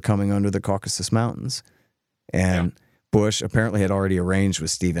Russians were coming under the Caucasus Mountains. And Bush apparently had already arranged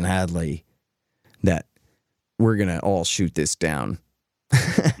with Stephen Hadley that we're going to all shoot this down.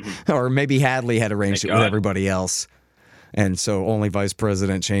 Or maybe Hadley had arranged it with everybody else. And so only Vice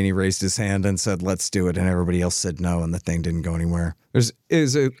President Cheney raised his hand and said, let's do it. And everybody else said no, and the thing didn't go anywhere. Is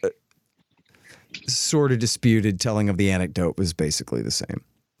a sort of disputed telling of the anecdote was basically the same.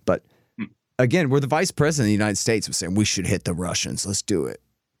 But again, where the Vice President of the United States was saying, we should hit the Russians. Let's do it.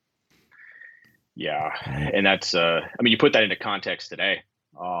 Yeah. And that's, I mean, you put that into context today.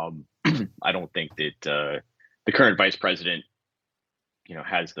 I don't think that the current Vice President,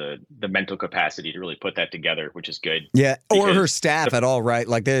 has the mental capacity to really put that together, which is good. Yeah, or her staff at all, right?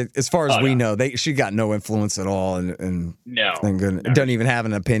 Like, as far as we know, she got no influence at all, and no, doesn't even have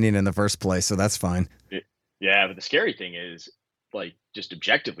an opinion in the first place, so that's fine. Yeah, but the scary thing is, like, just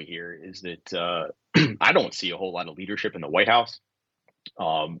objectively here, is that I don't see a whole lot of leadership in the White House.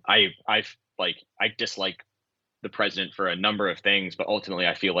 I dislike the president for a number of things, but ultimately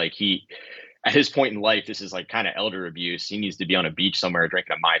I feel like at his point in life, this is like kind of elder abuse. He needs to be on a beach somewhere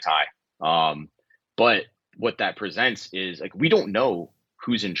drinking a Mai Tai. But what that presents is, like, we don't know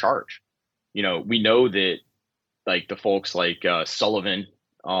who's in charge. We know that, like, the folks like Sullivan,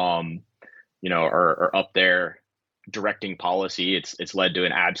 are up there directing policy. It's led to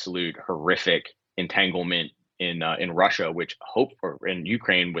an absolute horrific entanglement in Russia, or in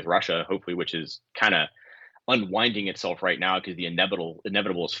Ukraine with Russia, hopefully, which is kind of unwinding itself right now because the inevitable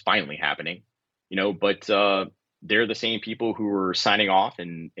is finally happening. But they're the same people who are signing off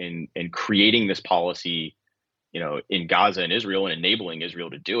and creating this policy, in Gaza and Israel, and enabling Israel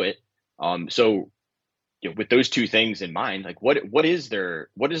to do it. So, with those two things in mind, like, what is their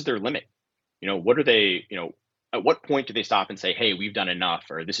limit? What are they? At what point do they stop and say, "Hey, we've done enough,"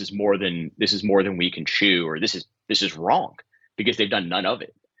 or "This is more than we can chew," or "This is wrong," because they've done none of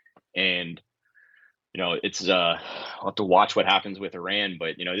it. And it's I'll have to watch what happens with Iran,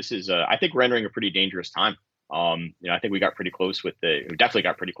 but this is I think we're entering a pretty dangerous time. I think we definitely got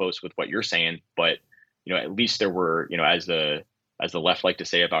pretty close with what you're saying, but at least there were, as the left like to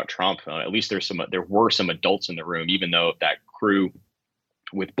say about Trump, at least there were some adults in the room, even though that crew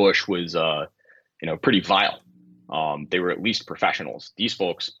with Bush was pretty vile. They were at least professionals. These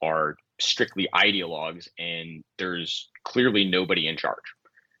folks are strictly ideologues, and there's clearly nobody in charge.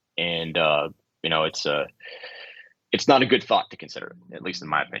 And it's not a good thought to consider, at least in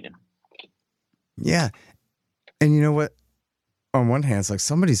my opinion. Yeah. And you know what? On one hand, it's like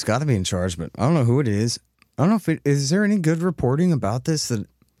somebody's got to be in charge, but I don't know who it is. I don't know is there any good reporting about this that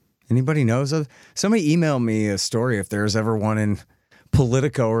anybody knows of? Somebody emailed me a story, if there's ever one in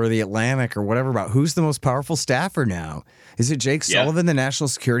Politico or the Atlantic or whatever, about who's the most powerful staffer now. Is it Jake Sullivan, the National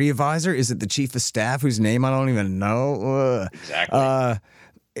Security Advisor? Is it the Chief of Staff, whose name I don't even know? Exactly.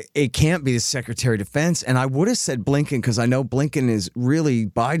 It can't be the Secretary of Defense. And I would have said Blinken, because I know Blinken is really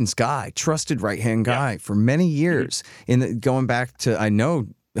Biden's guy, trusted right-hand guy for many years. Going back to, I know,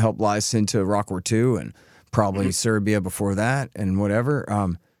 helped lies into World War II and probably Serbia before that and whatever.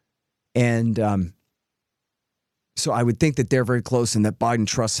 So I would think that they're very close and that Biden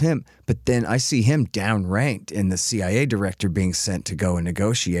trusts him. But then I see him downranked in the CIA director being sent to go and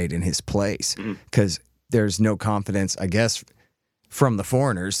negotiate in his place because there's no confidence, I guess, from the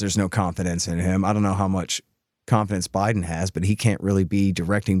foreigners. There's no confidence in him. I don't know how much confidence Biden has, but he can't really be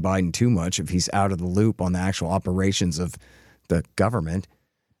directing Biden too much if he's out of the loop on the actual operations of the government.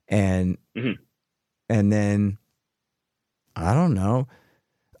 And then, I don't know,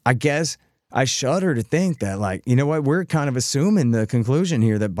 I guess I shudder to think that, like, you know what, we're kind of assuming the conclusion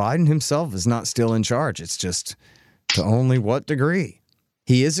here that Biden himself is not still in charge. It's just to only what degree.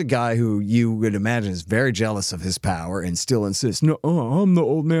 He is a guy who you would imagine is very jealous of his power and still insists, no, I'm the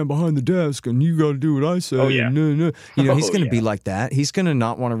old man behind the desk and you got to do what I say. Oh, yeah. No. He's going to be like that. He's going to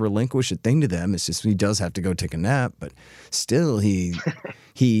not want to relinquish a thing to them. It's just he does have to go take a nap, but still he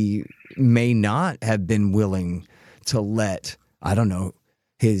may not have been willing to let, I don't know,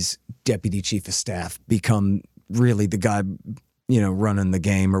 his deputy chief of staff become really the guy, running the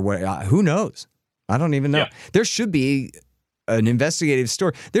game or what. Who knows? I don't even know. Yeah. There should be an investigative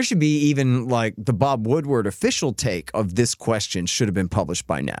story. There should be even like the Bob Woodward official take of this question should have been published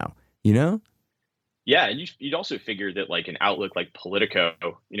by now, Yeah. And you'd also figure that, like, an outlet like Politico,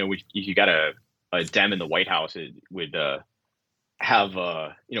 if you got a Dem in the White House, it would have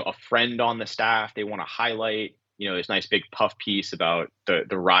a friend on the staff they want to highlight, this nice big puff piece about the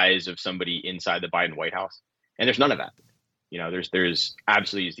rise of somebody inside the Biden White House. And there's none of that. There's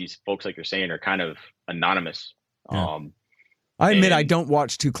absolutely, these folks, like you're saying, are kind of anonymous. Yeah. I admit I don't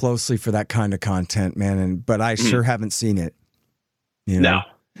watch too closely for that kind of content, man, but I sure haven't seen it. No,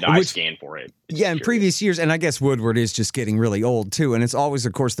 I scan for it. In previous years, and I guess Woodward is just getting really old too, and it's always,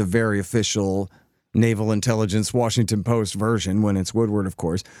 of course, the very official Naval Intelligence Washington Post version when it's Woodward, of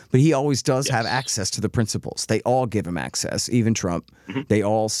course. But he always does have access to the principals. They all give him access, even Trump. They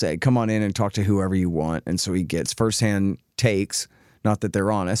all say, come on in and talk to whoever you want, and so he gets firsthand takes. Not that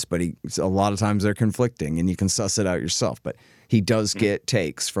they're honest, but a lot of times they're conflicting, and you can suss it out yourself. But he does get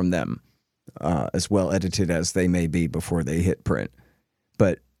takes from them, as well edited as they may be before they hit print.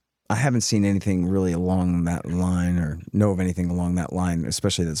 But I haven't seen anything really along that line or know of anything along that line,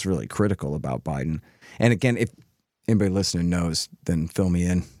 especially that's really critical about Biden. And again, anybody listening knows, then fill me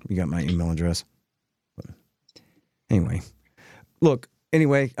in. You got my email address. But anyway, look, I'm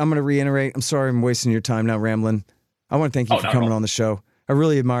going to reiterate. I'm sorry I'm wasting your time now rambling. I want to thank you for coming on the show. I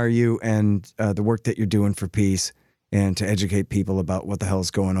really admire you and the work that you're doing for peace and to educate people about what the hell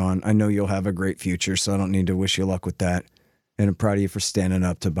is going on. I know you'll have a great future, so I don't need to wish you luck with that. And I'm proud of you for standing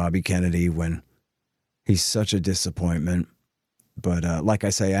up to Bobby Kennedy when he's such a disappointment. But like I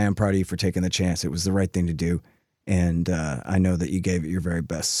say, I am proud of you for taking the chance. It was the right thing to do. And I know that you gave it your very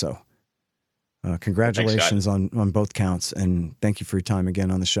best. So congratulations on both counts. And thank you for your time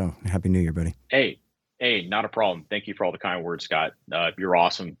again on the show. Happy New Year, buddy. Hey, not a problem. Thank you for all the kind words, Scott. You're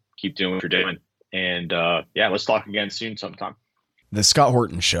awesome. Keep doing what you're doing. And let's talk again soon sometime. The Scott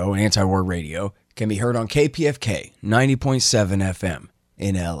Horton Show, Anti-War Radio, can be heard on KPFK 90.7 FM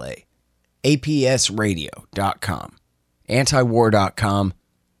in LA, APSradio.com, antiwar.com,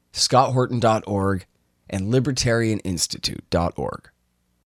 scotthorton.org, and libertarianinstitute.org.